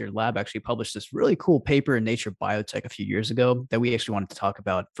things, your lab actually published this really cool paper in Nature Biotech a few years ago that we actually wanted to talk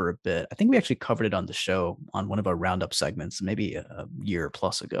about for a bit. I think we actually covered it on the show on one of our roundup segments, maybe a year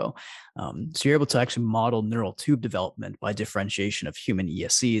plus ago. So you're able to actually model neural tube development by differentiation of human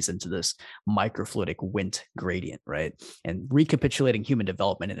ESCs into this microfluidic Wnt gradient, right? And recapitulating human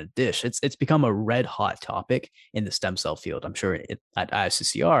development in a dish, it's become a red hot topic in the stem cell field. I'm sure at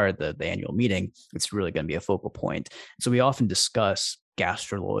ISCCR, the annual meeting, it's really going to be a focal point. So we often discuss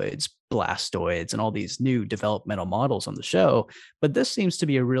gastroloids, blastoids, and all these new developmental models on the show. But this seems to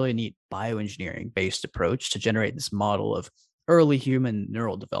be a really neat bioengineering based approach to generate this model of early human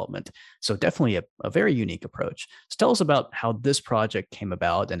neural development. So definitely a very unique approach. So tell us about how this project came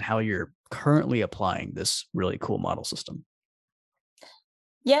about and how you're currently applying this really cool model system.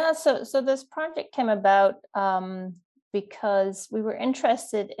 Yeah, so this project came about because we were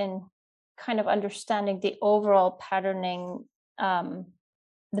interested in kind of understanding the overall patterning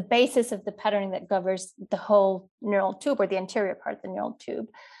the basis of the patterning that governs the whole neural tube, or the anterior part of the neural tube.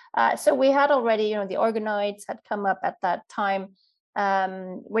 So we had already, the organoids had come up at that time,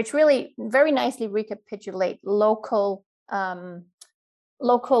 which really very nicely recapitulate local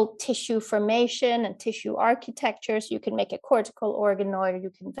tissue formation and tissue architecture. So you can make a cortical organoid, or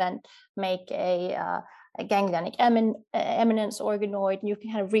you can then make a ganglionic eminence organoid, and you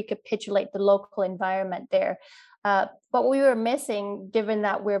can kind of recapitulate the local environment there. But we were missing, given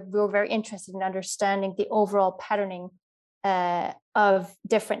that we were very interested in understanding the overall patterning of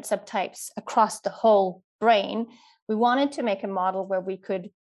different subtypes across the whole brain. We wanted to make a model where we could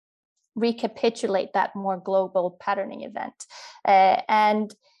recapitulate that more global patterning event.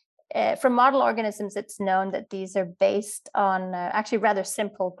 From model organisms, it's known that these are based on actually rather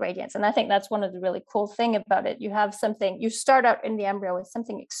simple gradients. And I think that's one of the really cool thing about it. You start out in the embryo with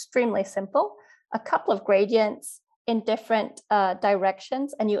something extremely simple, a couple of gradients in different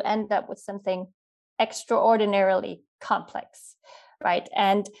directions, and you end up with something extraordinarily complex, right?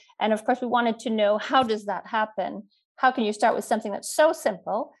 And of course, we wanted to know, how does that happen? How can you start with something that's so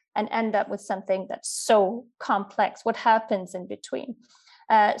simple and end up with something that's so complex? What happens in between?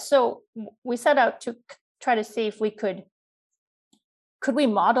 So we set out to try to see if we could we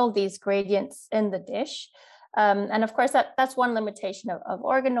model these gradients in the dish. And of course, that's one limitation of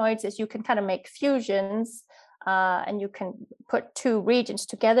organoids, is you can kind of make fusions and you can put two regions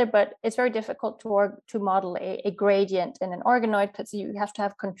together, but it's very difficult to model a gradient in an organoid, because you have to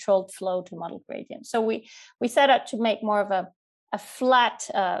have controlled flow to model gradients. So we set out to make more of a flat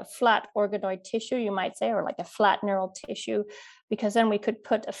organoid tissue, you might say, or like a flat neural tissue, because then we could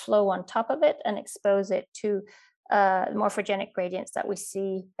put a flow on top of it and expose it to morphogenic gradients that we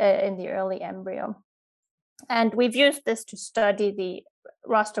see in the early embryo. And we've used this to study the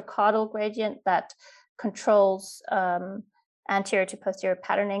rostrocaudal gradient that controls anterior to posterior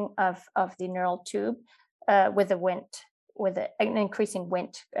patterning of the neural tube with an increasing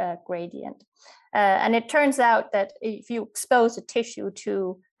Wnt gradient. And it turns out that if you expose a tissue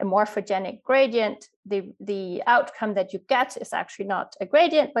to a morphogenic gradient, the outcome that you get is actually not a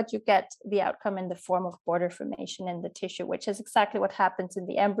gradient, but you get the outcome in the form of border formation in the tissue, which is exactly what happens in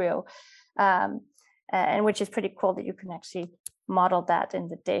the embryo, and which is pretty cool that you can actually model that in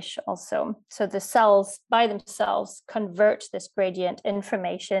the dish also. So the cells by themselves convert this gradient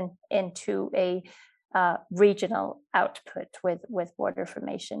information into a regional output with border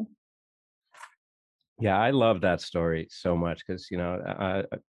formation. Yeah, I love that story so much, because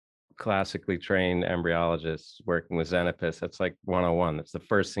classically trained embryologists working with xenopus, that's like 101. That's the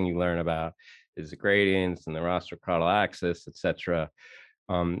first thing you learn about, is the gradients and the rostrocaudal axis, etc.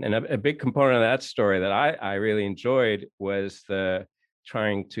 And a big component of that story that I really enjoyed was the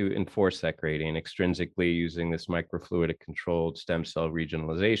trying to enforce that gradient extrinsically using this microfluidic controlled stem cell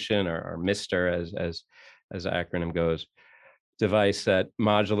regionalization, or MISTER as the acronym goes, device that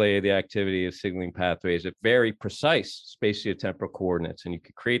modulated the activity of signaling pathways at very precise spatiotemporal coordinates, and you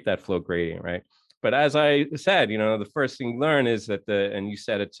could create that flow gradient, right? But as I said, the first thing you learn is that and you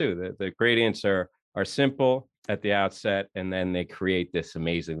said it too, the gradients are simple at the outset, and then they create this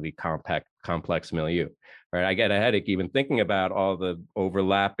amazingly complex milieu, right? I get a headache even thinking about all the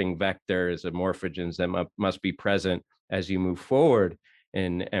overlapping vectors of morphogens that must be present as you move forward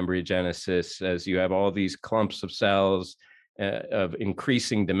in embryogenesis, as you have all these clumps of cells of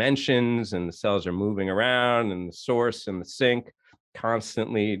increasing dimensions, and the cells are moving around, and the source and the sink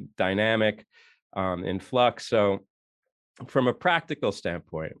constantly dynamic in flux. So from a practical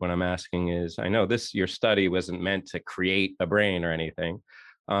standpoint, what I'm asking is, I know your study wasn't meant to create a brain or anything,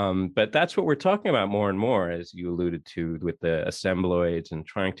 but that's what we're talking about more and more, as you alluded to, with the assembloids and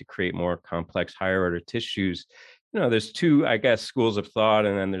trying to create more complex higher order tissues. There's two, I guess, schools of thought,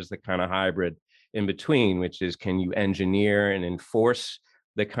 and then there's the kind of hybrid in between, which is, can you engineer and enforce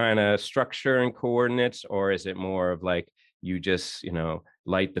the kind of structure and coordinates, or is it more of like you just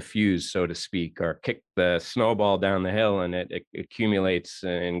light the fuse, so to speak, or kick the snowball down the hill and it accumulates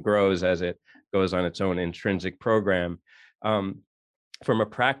and grows as it goes on its own intrinsic program? From a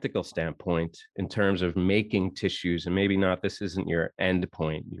practical standpoint, in terms of making tissues, and maybe not, this isn't your end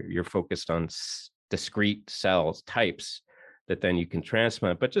point, you're focused on discrete cells types that then you can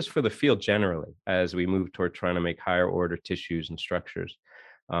transplant, but just for the field generally, as we move toward trying to make higher order tissues and structures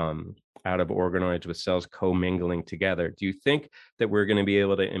out of organoids with cells commingling together, do you think that we're going to be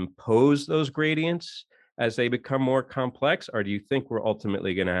able to impose those gradients as they become more complex, or do you think we're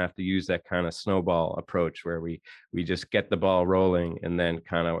ultimately going to have to use that kind of snowball approach where we just get the ball rolling and then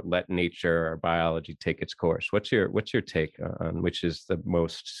kind of let nature or biology take its course? What's your take on which is the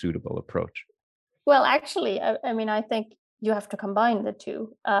most suitable approach? Well, actually, I mean, I think you have to combine the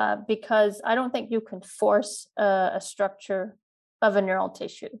two, because I don't think you can force a structure of a neural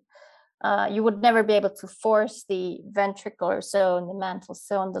tissue. You would never be able to force the ventricular zone, the mantle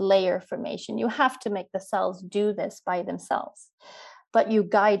zone, the layer formation. You have to make the cells do this by themselves, but you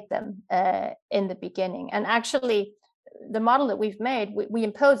guide them in the beginning. And actually, the model that we've made, we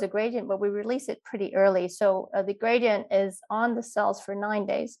impose a gradient, but we release it pretty early. So the gradient is on the cells for 9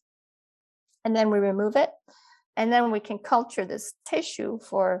 days, and then we remove it. And then we can culture this tissue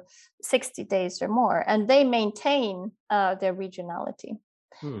for 60 days or more, and they maintain their regionality.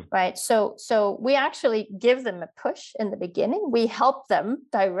 Right. So we actually give them a push in the beginning. We help them,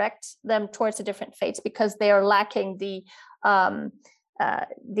 direct them towards a different fates, because they are lacking the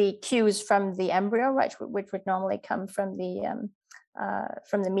cues from the embryo, right, which would normally come from the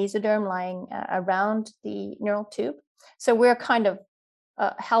mesoderm lying around the neural tube. So we're kind of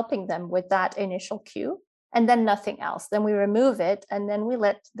helping them with that initial cue, and then nothing else. Then we remove it, and then we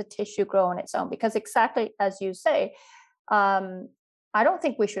let the tissue grow on its own. Because exactly as you say, I don't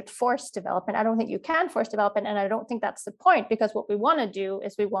think we should force development. I don't think you can force development, and I don't think that's the point, because what we want to do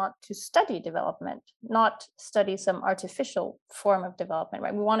is we want to study development, not study some artificial form of development,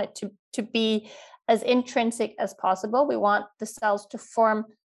 right? We want it to be as intrinsic as possible. We want the cells to form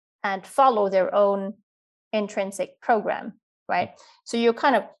and follow their own intrinsic program, right? So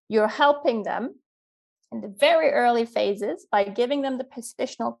you're helping them in the very early phases by giving them the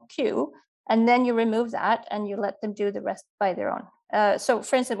positional cue, and then you remove that and you let them do the rest by their own. So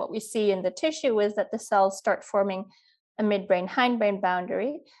for instance, what we see in the tissue is that the cells start forming a midbrain hindbrain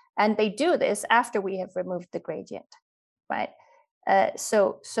boundary, and they do this after we have removed the gradient, right?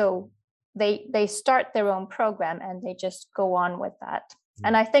 So they start their own program, and they just go on with that.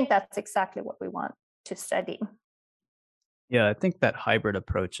 And I think that's exactly what we want to study. Yeah, I think that hybrid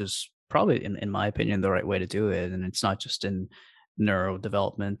approach is probably, in my opinion, the right way to do it. And it's not just in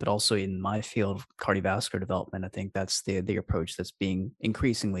neurodevelopment, but also in my field of cardiovascular development. I think that's the approach that's being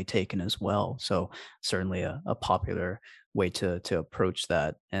increasingly taken as well. So certainly a popular way to approach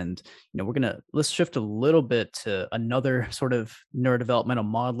that. And let's shift a little bit to another sort of neurodevelopmental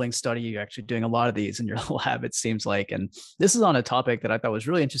modeling study. You're actually doing a lot of these in your lab, it seems like. And this is on a topic that I thought was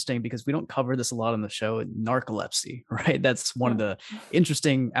really interesting, because we don't cover this a lot on the show: narcolepsy, right? That's one of the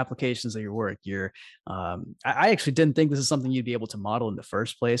interesting applications of your work. I actually didn't think this is something you'd be able to model in the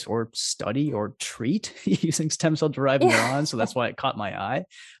first place, or study or treat using stem cell derived neurons. So that's why it caught my eye.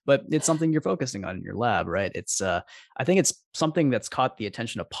 But it's something you're focusing on in your lab, right? It's I think it's something that's caught the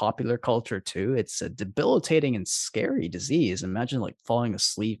attention of popular culture too. It's a debilitating and scary disease. Imagine like falling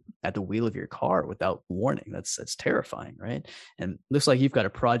asleep at the wheel of your car without warning. That's terrifying, right? And looks like you've got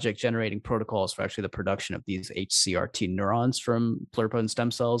a project generating protocols for actually the production of these HCRT neurons from pluripotent stem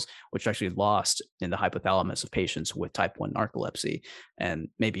cells, which are actually lost in the hypothalamus of patients with type 1 narcolepsy. And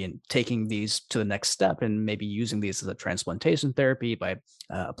maybe in taking these to the next step, and maybe using these as a transplantation therapy by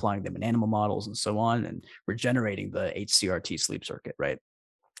applying them in animal models and so on, and regenerating the HCRT sleep circuit, right?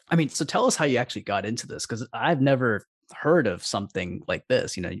 I mean, so tell us how you actually got into this, because I've never heard of something like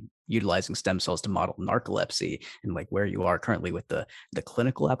this, utilizing stem cells to model narcolepsy, and like where you are currently with the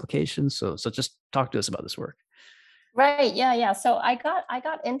clinical applications. So just talk to us about this work. Right. Yeah. So I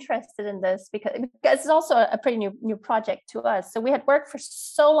got interested in this because it's also a pretty new project to us. So we had worked for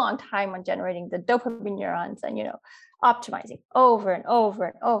so long time on generating the dopamine neurons, and optimizing over and over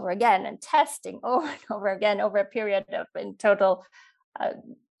and over again, and testing over and over again over a period of, in total,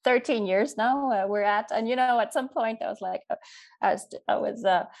 13 years now we're at. And at some point I was like, I was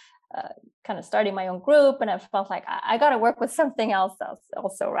kind of starting my own group, and I felt like I got to work with something else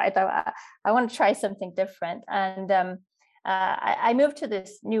also, right? I want to try something different. And I moved to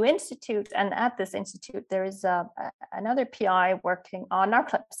this new institute, and at this institute there is another PI working on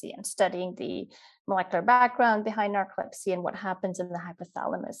narcolepsy and studying the molecular background behind narcolepsy and what happens in the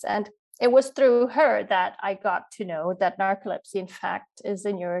hypothalamus. And it was through her that I got to know that narcolepsy, in fact, is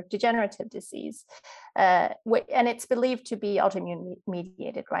a neurodegenerative disease. And it's believed to be autoimmune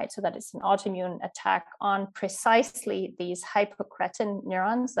mediated, right? So that it's an autoimmune attack on precisely these hypocretin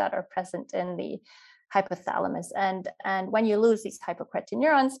neurons that are present in the hypothalamus. And when you lose these hypocretin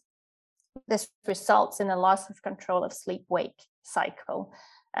neurons, this results in a loss of control of sleep-wake cycle.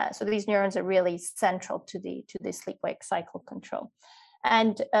 So these neurons are really central to the sleep-wake cycle control.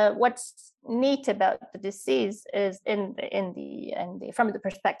 And what's neat about the disease is, from the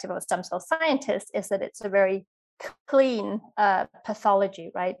perspective of a stem cell scientist, is that it's a very clean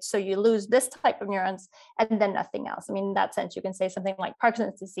pathology, right? So you lose this type of neurons and then nothing else. I mean, in that sense, you can say something like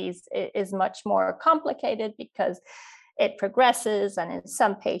Parkinson's disease is much more complicated, because it progresses, and in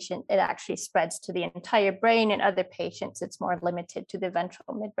some patients, it actually spreads to the entire brain. In other patients, it's more limited to the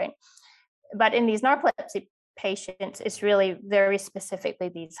ventral midbrain. But in these narcolepsy patients, it's really very specifically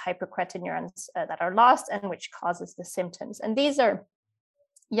these hypercretin neurons that are lost and which causes the symptoms. And these are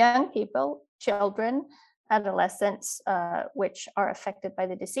young people, children, adolescents, which are affected by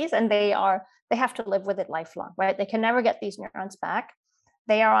the disease, and they have to live with it lifelong, right? They can never get these neurons back.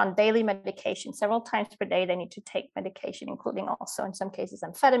 They are on daily medication. Several times per day, they need to take medication, including also in some cases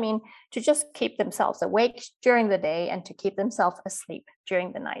amphetamine, to just keep themselves awake during the day and to keep themselves asleep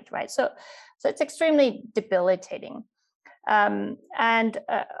during the night, right? So it's extremely debilitating.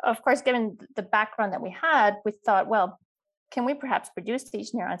 Of course, given the background that we had, we thought, well, can we perhaps produce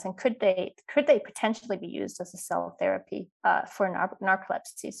these neurons, and could they potentially be used as a cell therapy for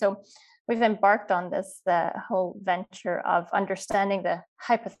narcolepsy? So we've embarked on this whole venture of understanding the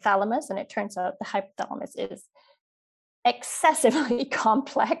hypothalamus, and it turns out the hypothalamus is excessively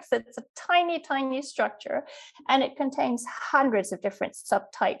complex. It's a tiny, tiny structure, and it contains hundreds of different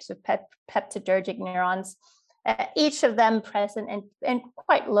subtypes of peptidergic neurons, each of them present in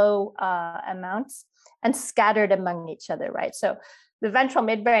quite low amounts and scattered among each other, right? So the ventral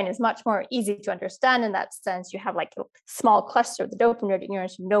midbrain is much more easy to understand in that sense. You have like a small cluster of the dopaminergic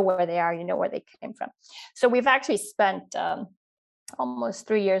neurons, you know where they are, you know where they came from. So we've actually spent almost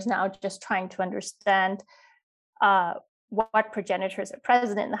 3 years now just trying to understand what progenitors are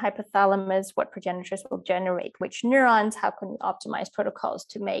present in the hypothalamus, what progenitors will generate which neurons, how can we optimize protocols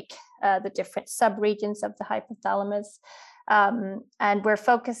to make the different subregions of the hypothalamus. And we're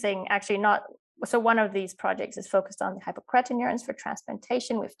focusing actually not, so one of these projects is focused on the hypocretin neurons for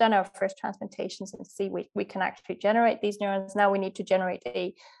transplantation. We've done our first transplantations and see we can actually generate these neurons. Now we need to generate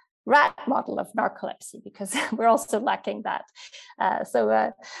a rat model of narcolepsy because we're also lacking that. That's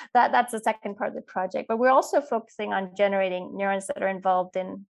the second part of the project. But we're also focusing on generating neurons that are involved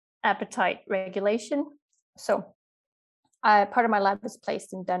in appetite regulation. So part of my lab is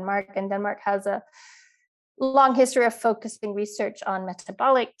placed in Denmark, and Denmark has a long history of focusing research on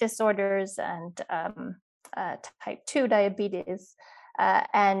metabolic disorders and type 2 diabetes.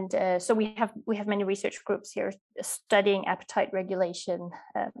 So we have many research groups here studying appetite regulation,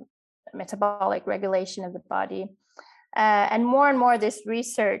 metabolic regulation of the body. And more this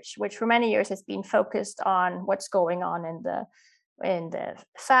research, which for many years has been focused on what's going on in the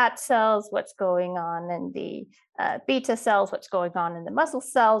fat cells, what's going on in the beta cells, what's going on in the muscle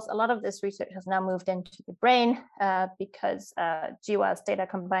cells. A lot of this research has now moved into the brain because GWAS data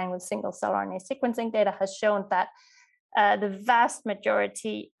combined with single cell RNA sequencing data has shown that the vast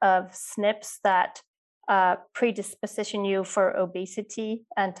majority of SNPs that predisposition you for obesity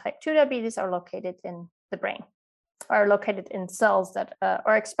and type 2 diabetes are located in the brain, are located in cells that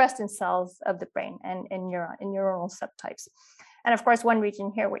are expressed in cells of the brain and in neuronal subtypes. And of course, one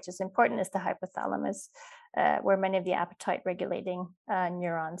region here which is important is the hypothalamus, where many of the appetite regulating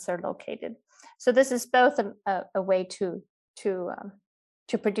neurons are located. So this is both a way to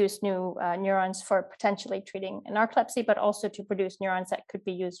produce new neurons for potentially treating narcolepsy, but also to produce neurons that could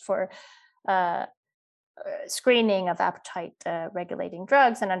be used for screening of appetite regulating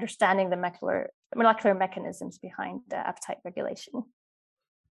drugs and understanding the molecular mechanisms behind appetite regulation.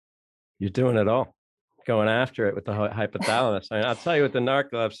 You're doing it all, going after it with the hypothalamus. I mean, I'll tell you, with the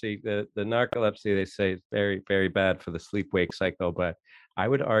narcolepsy, the narcolepsy, they say is very, very bad for the sleep-wake cycle, but I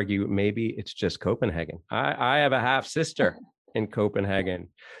would argue maybe it's just Copenhagen. I have a half sister in Copenhagen,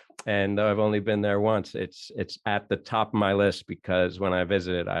 and though I've only been there once, it's at the top of my list because when I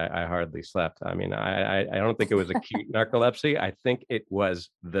visited, I hardly slept. I mean, I don't think it was acute narcolepsy. I think it was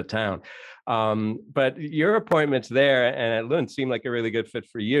the town. But your appointments there and at Lund seem like a really good fit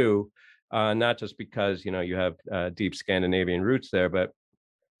for you, not just because you have deep Scandinavian roots there, but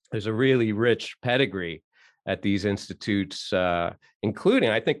there's a really rich pedigree at these institutes, including,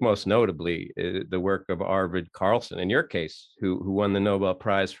 I think most notably, the work of Arvid Carlsson, in your case, who won the Nobel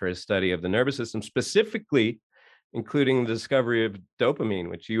Prize for his study of the nervous system, specifically including the discovery of dopamine,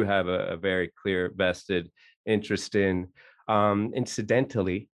 which you have a very clear vested interest in.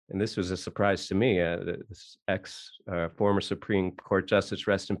 Incidentally, and this was a surprise to me, this former Supreme Court Justice,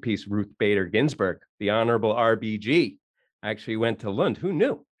 rest in peace, Ruth Bader Ginsburg, the Honorable RBG, actually went to Lund. Who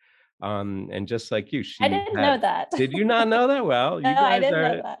knew? And just like you, I didn't know that. Did you not know that? Well, you no, guys I didn't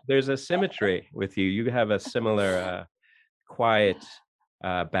know that. There's a symmetry with you. You have a similar quiet,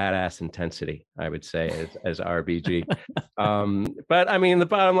 badass intensity, I would say, as RBG. But I mean, the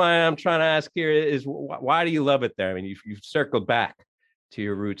bottom line I'm trying to ask here is, why do you love it there? I mean, you've circled back to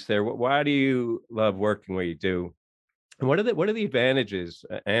your roots there. Why do you love working where you do? And what are the advantages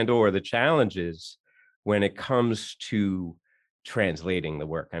and or the challenges when it comes to translating the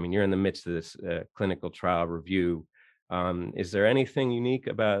work? I mean, you're in the midst of this clinical trial review. Is there anything unique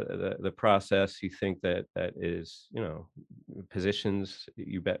about the process you think that is, positions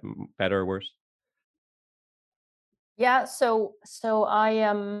you better or worse? Yeah, so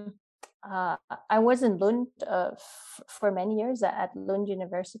I was in Lund for many years at Lund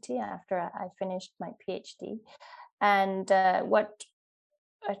University after I finished my PhD, and what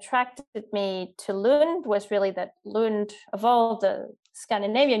attracted me to Lund was really that Lund, of all the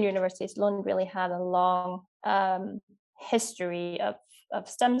Scandinavian universities, Lund really had a long history of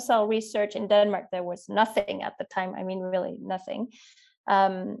stem cell research. In Denmark, there was nothing at the time. I mean, really nothing.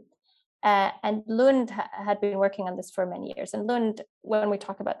 And Lund had been working on this for many years. And Lund, when we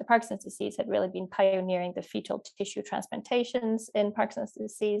talk about the Parkinson's disease, had really been pioneering the fetal tissue transplantations in Parkinson's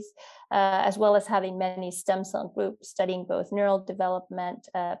disease, as well as having many stem cell groups studying both neural development,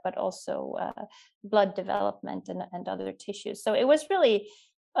 but also blood development and other tissues. So it was really,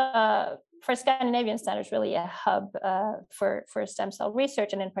 for Scandinavian standards, really a hub for stem cell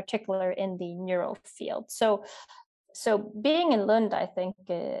research, and in particular in the neural field. So being in Lund, I think,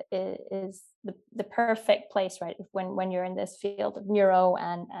 is the perfect place, right? When you're in this field of neuro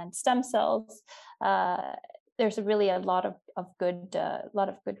and stem cells, there's really a lot of good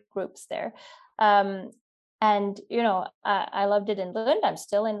groups there. And I loved it in Lund. I'm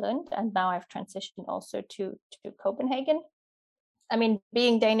still in Lund, and now I've transitioned also to Copenhagen. I mean,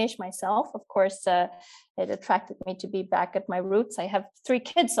 being Danish myself, of course, it attracted me to be back at my roots. I have 3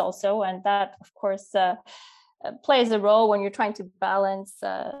 kids also, and that, of course, plays a role when you're trying to balance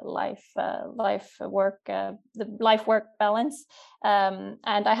life work, the life work balance. And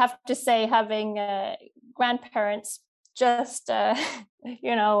I have to say, having grandparents just 5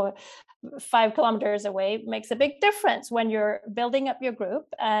 kilometers away makes a big difference when you're building up your group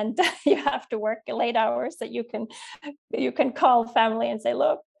and you have to work late hours, that you can call family and say,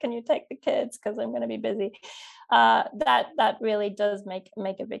 look, can you take the kids because I'm going to be busy. That really does make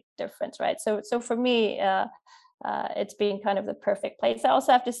a big difference, right? So for me, it's been kind of the perfect place. I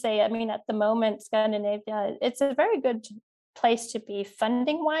also have to say, I mean, at the moment, Scandinavia, it's a very good place to be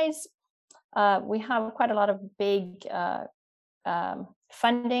funding wise. We have quite a lot of big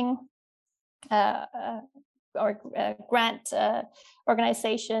funding or grant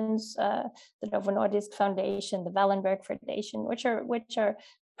organizations, the Novo Nordisk Foundation, the Wallenberg Foundation, which are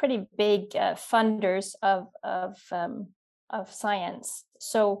pretty big funders of science.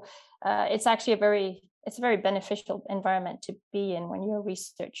 So it's actually a very beneficial environment to be in when you're a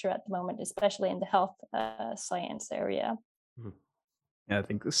researcher at the moment, especially in the health science area. Yeah, I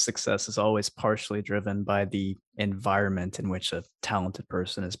think the success is always partially driven by the environment in which a talented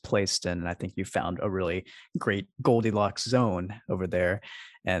person is placed in. And I think you found a really great Goldilocks zone over there.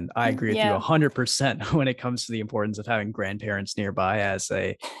 And I agree with you 100% when it comes to the importance of having grandparents nearby. As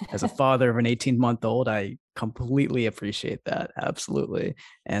a father of an 18-month-old, I completely appreciate that. Absolutely.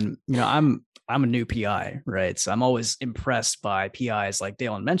 And, I'm a new PI, right? So I'm always impressed by PIs like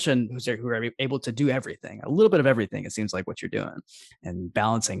Dalen mentioned, who are able to do everything, a little bit of everything. It seems like what you're doing, and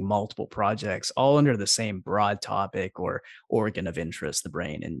balancing multiple projects all under the same broad topic or organ of interest, the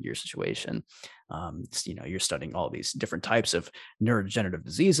brain in your situation. You're studying all these different types of neurodegenerative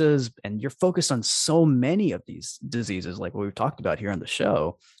diseases, and you're focused on so many of these diseases, like what we've talked about here on the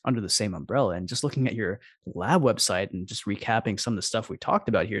show, under the same umbrella. And just looking at your lab website and just recapping some of the stuff we talked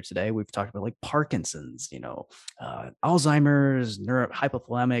about here today, we've talked about like Parkinson's, Alzheimer's,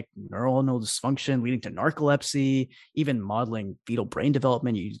 hypothalamic neuronal dysfunction leading to narcolepsy, even modeling fetal brain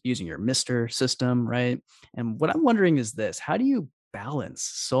development using your MR system, right? And what I'm wondering is this: how do you balance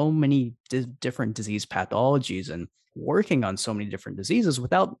so many different disease pathologies and working on so many different diseases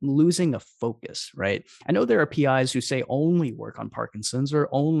without losing a focus, right? I know there are PIs who say only work on Parkinson's or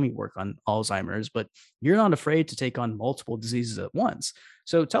only work on Alzheimer's, but you're not afraid to take on multiple diseases at once.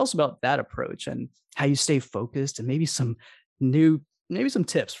 So tell us about that approach and how you stay focused, and maybe some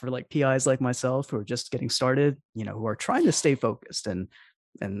tips for like PIs like myself who are just getting started, who are trying to stay focused and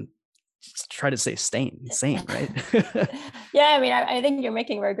just try to stay sane, right? Yeah, I mean, I think you're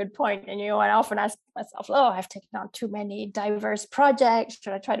making a very good point. And, I often ask myself, I've taken on too many diverse projects.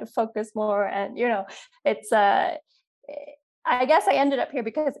 Should I try to focus more? And, it's, I guess I ended up here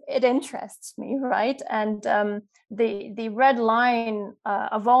because it interests me, right? And the red line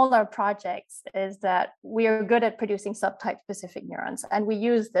of all our projects is that we are good at producing subtype specific neurons. And we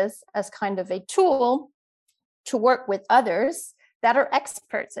use this as kind of a tool to work with others that are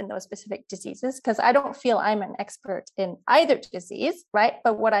experts in those specific diseases, because I don't feel I'm an expert in either disease, right?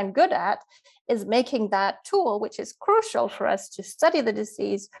 But what I'm good at is making that tool, which is crucial for us to study the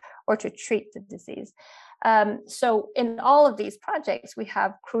disease, or to treat the disease. So in all of these projects, we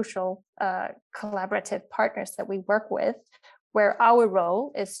have crucial collaborative partners that we work with, where our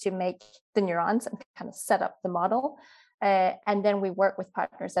role is to make the neurons and kind of set up the model. And then we work with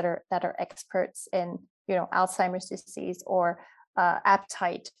partners that are experts in, Alzheimer's disease or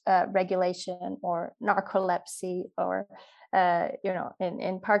appetite regulation or narcolepsy, or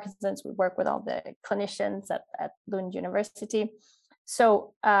in Parkinson's, we work with all the clinicians at Lund University.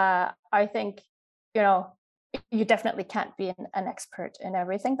 So I think, you definitely can't be an expert in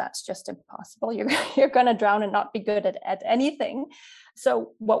everything. That's just impossible. You're going to drown and not be good at anything.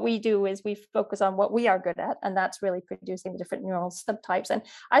 So what we do is we focus on what we are good at, and that's really producing the different neural subtypes. And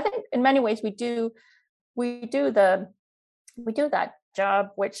I think in many ways we do that job,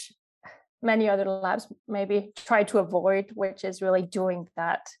 which many other labs maybe try to avoid, which is really doing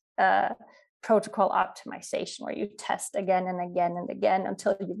that protocol optimization, where you test again and again and again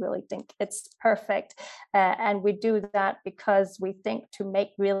until you really think it's perfect. And we do that because we think to make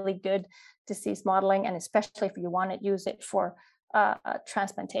really good disease modeling, and especially if you want to use it for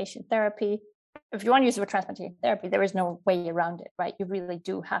transplantation therapy, if you want to use it for transplantation therapy, there is no way around it, right? You really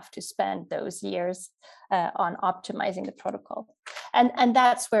do have to spend those years on optimizing the protocol. And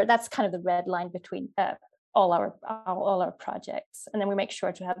that's kind of the red line between all our projects. And then we make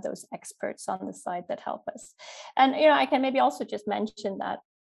sure to have those experts on the side that help us. And I can maybe also just mention that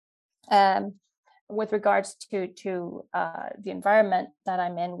with regards to the environment that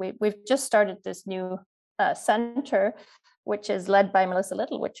I'm in, we've just started this new center, which is led by Melissa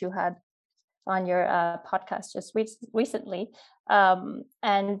Little, which you had on your podcast just recently.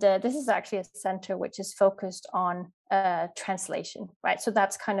 And this is actually a center which is focused on translation, right? So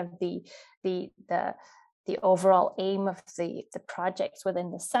that's kind of the overall aim of the projects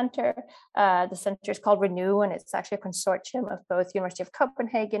within the center. The center is called Renew, and it's actually a consortium of both University of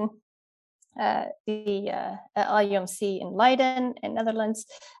Copenhagen, the LUMC in Leiden in Netherlands,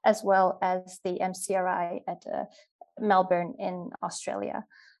 as well as the MCRI at Melbourne in Australia.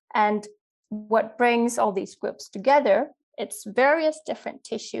 And what brings all these groups together, it's various different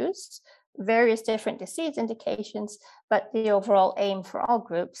tissues, various different disease indications, but the overall aim for all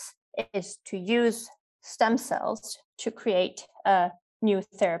groups is to use stem cells to create new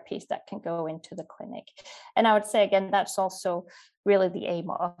therapies that can go into the clinic. And I would say, again, that's also really the aim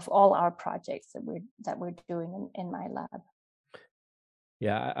of all our projects that we're doing in my lab.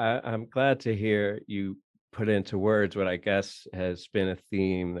 Yeah, I'm glad to hear you put into words what I guess has been a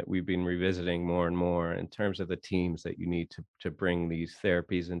theme that we've been revisiting more and more in terms of the teams that you need to bring these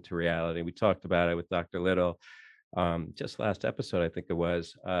therapies into reality. We talked about it with Dr. Little just last episode, I think it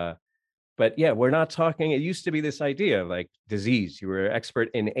was. But yeah, we're not talking, it used to be this idea of like disease. You were an expert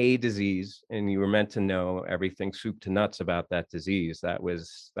in a disease and you were meant to know everything soup to nuts about that disease. That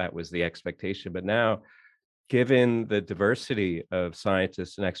was the expectation. But now, given the diversity of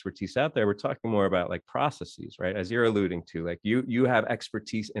scientists and expertise out there, we're talking more about like processes, right? As you're alluding to, like you have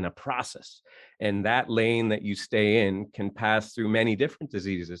expertise in a process, and that lane that you stay in can pass through many different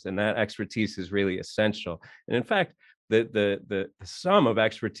diseases, and that expertise is really essential. And in fact, the sum of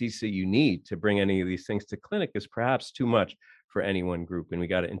expertise that you need to bring any of these things to clinic is perhaps too much for any one group, and we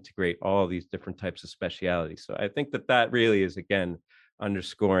got to integrate all these different types of specialities. So I think that really is, again,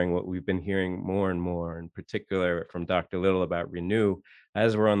 underscoring what we've been hearing more and more, in particular from Dr. Little about Renew,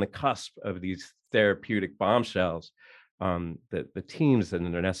 as we're on the cusp of these therapeutic bombshells, the teams that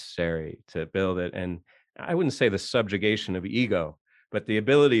are necessary to build it. And I wouldn't say the subjugation of ego, but the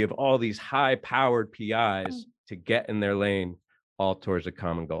ability of all these high-powered PIs to get in their lane all towards a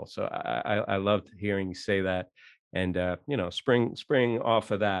common goal. So I loved hearing you say that. And, spring off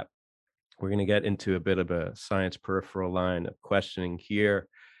of that, we're going to get into a bit of a science peripheral line of questioning here.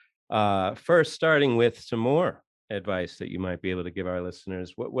 First, starting with some more advice that you might be able to give our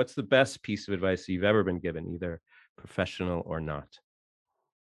listeners. What's the best piece of advice that you've ever been given, either professional or not?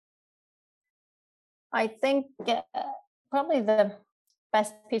 I think probably the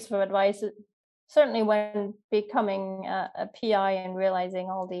best piece of advice is certainly when becoming a PI and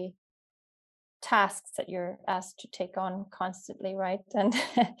realizing all the tasks that you're asked to take on constantly, right? And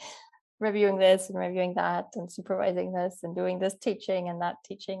reviewing this and reviewing that and supervising this and doing this teaching and that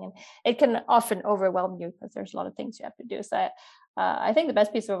teaching. And it can often overwhelm you because there's a lot of things you have to do. So I think the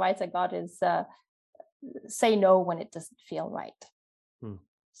best piece of advice I got is say no when it doesn't feel right.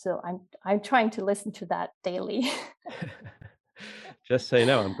 So I'm trying to listen to that daily. Just say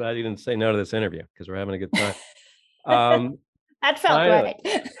no. I'm glad you didn't say no to this interview because we're having a good time. That felt right.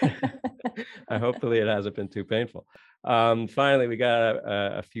 Hopefully it hasn't been too painful. Finally, we got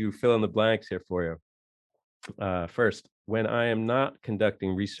a few fill in the blanks here for you. First, when I am not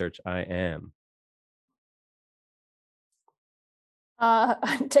conducting research, I am?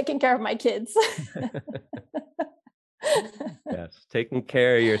 Taking care of my kids. Yes, taking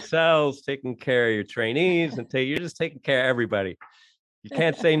care of yourselves, taking care of your trainees, and you're just taking care of everybody. You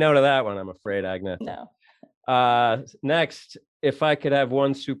can't say no to that one, I'm afraid, Agnete. No. Next, if I could have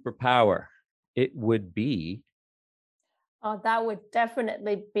one superpower, it would be? That would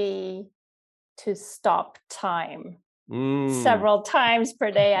definitely be to stop time. Several times per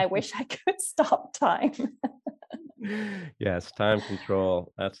day, I wish I could stop time. Yes, time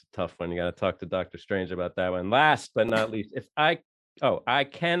control. That's a tough one. You got to talk to Dr. Strange about that one. Last but not least, if I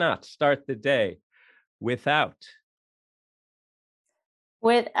cannot start the day without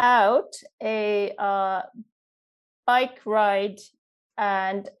a bike ride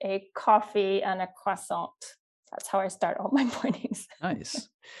and a coffee and a croissant. That's how I start all my mornings. Nice.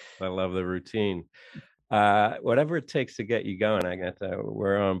 I love the routine. Whatever it takes to get you going, Agnete,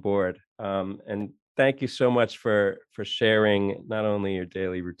 we're on board. And thank you so much for sharing not only your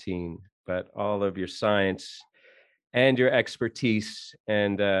daily routine, but all of your science and your expertise.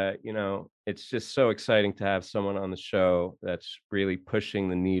 And, it's just so exciting to have someone on the show that's really pushing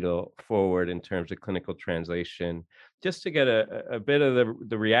the needle forward in terms of clinical translation, just to get a bit of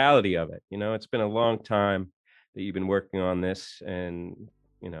the reality of it. It's been a long time that you've been working on this, and,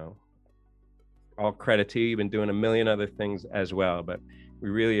 all credit to you. You've been doing a million other things as well, but we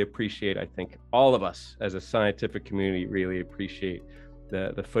really appreciate, I think all of us as a scientific community really appreciate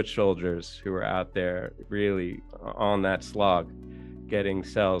the foot soldiers who are out there really on that slog, getting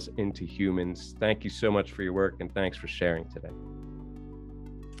cells into humans. Thank you so much for your work, and thanks for sharing today.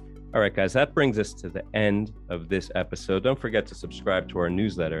 All right, guys, that brings us to the end of this episode. Don't forget to subscribe to our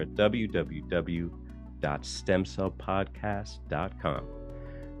newsletter at www.stemcellpodcast.com.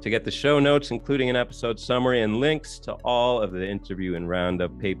 to get the show notes, including an episode summary and links to all of the interview and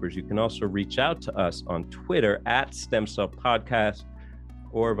roundup papers. You can also reach out to us on Twitter at StemCellPodcast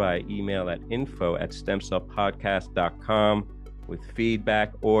or by email at info@stemcellpodcast.com with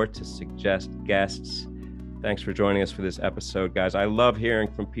feedback or to suggest guests. Thanks for joining us for this episode, guys. I love hearing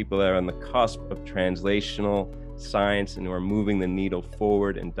from people that are on the cusp of translational science and who are moving the needle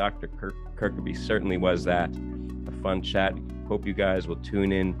forward, and Dr. Kirkeby certainly was that. A fun chat. Hope you guys will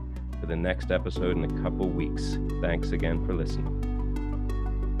tune in for the next episode in a couple weeks. Thanks again for listening.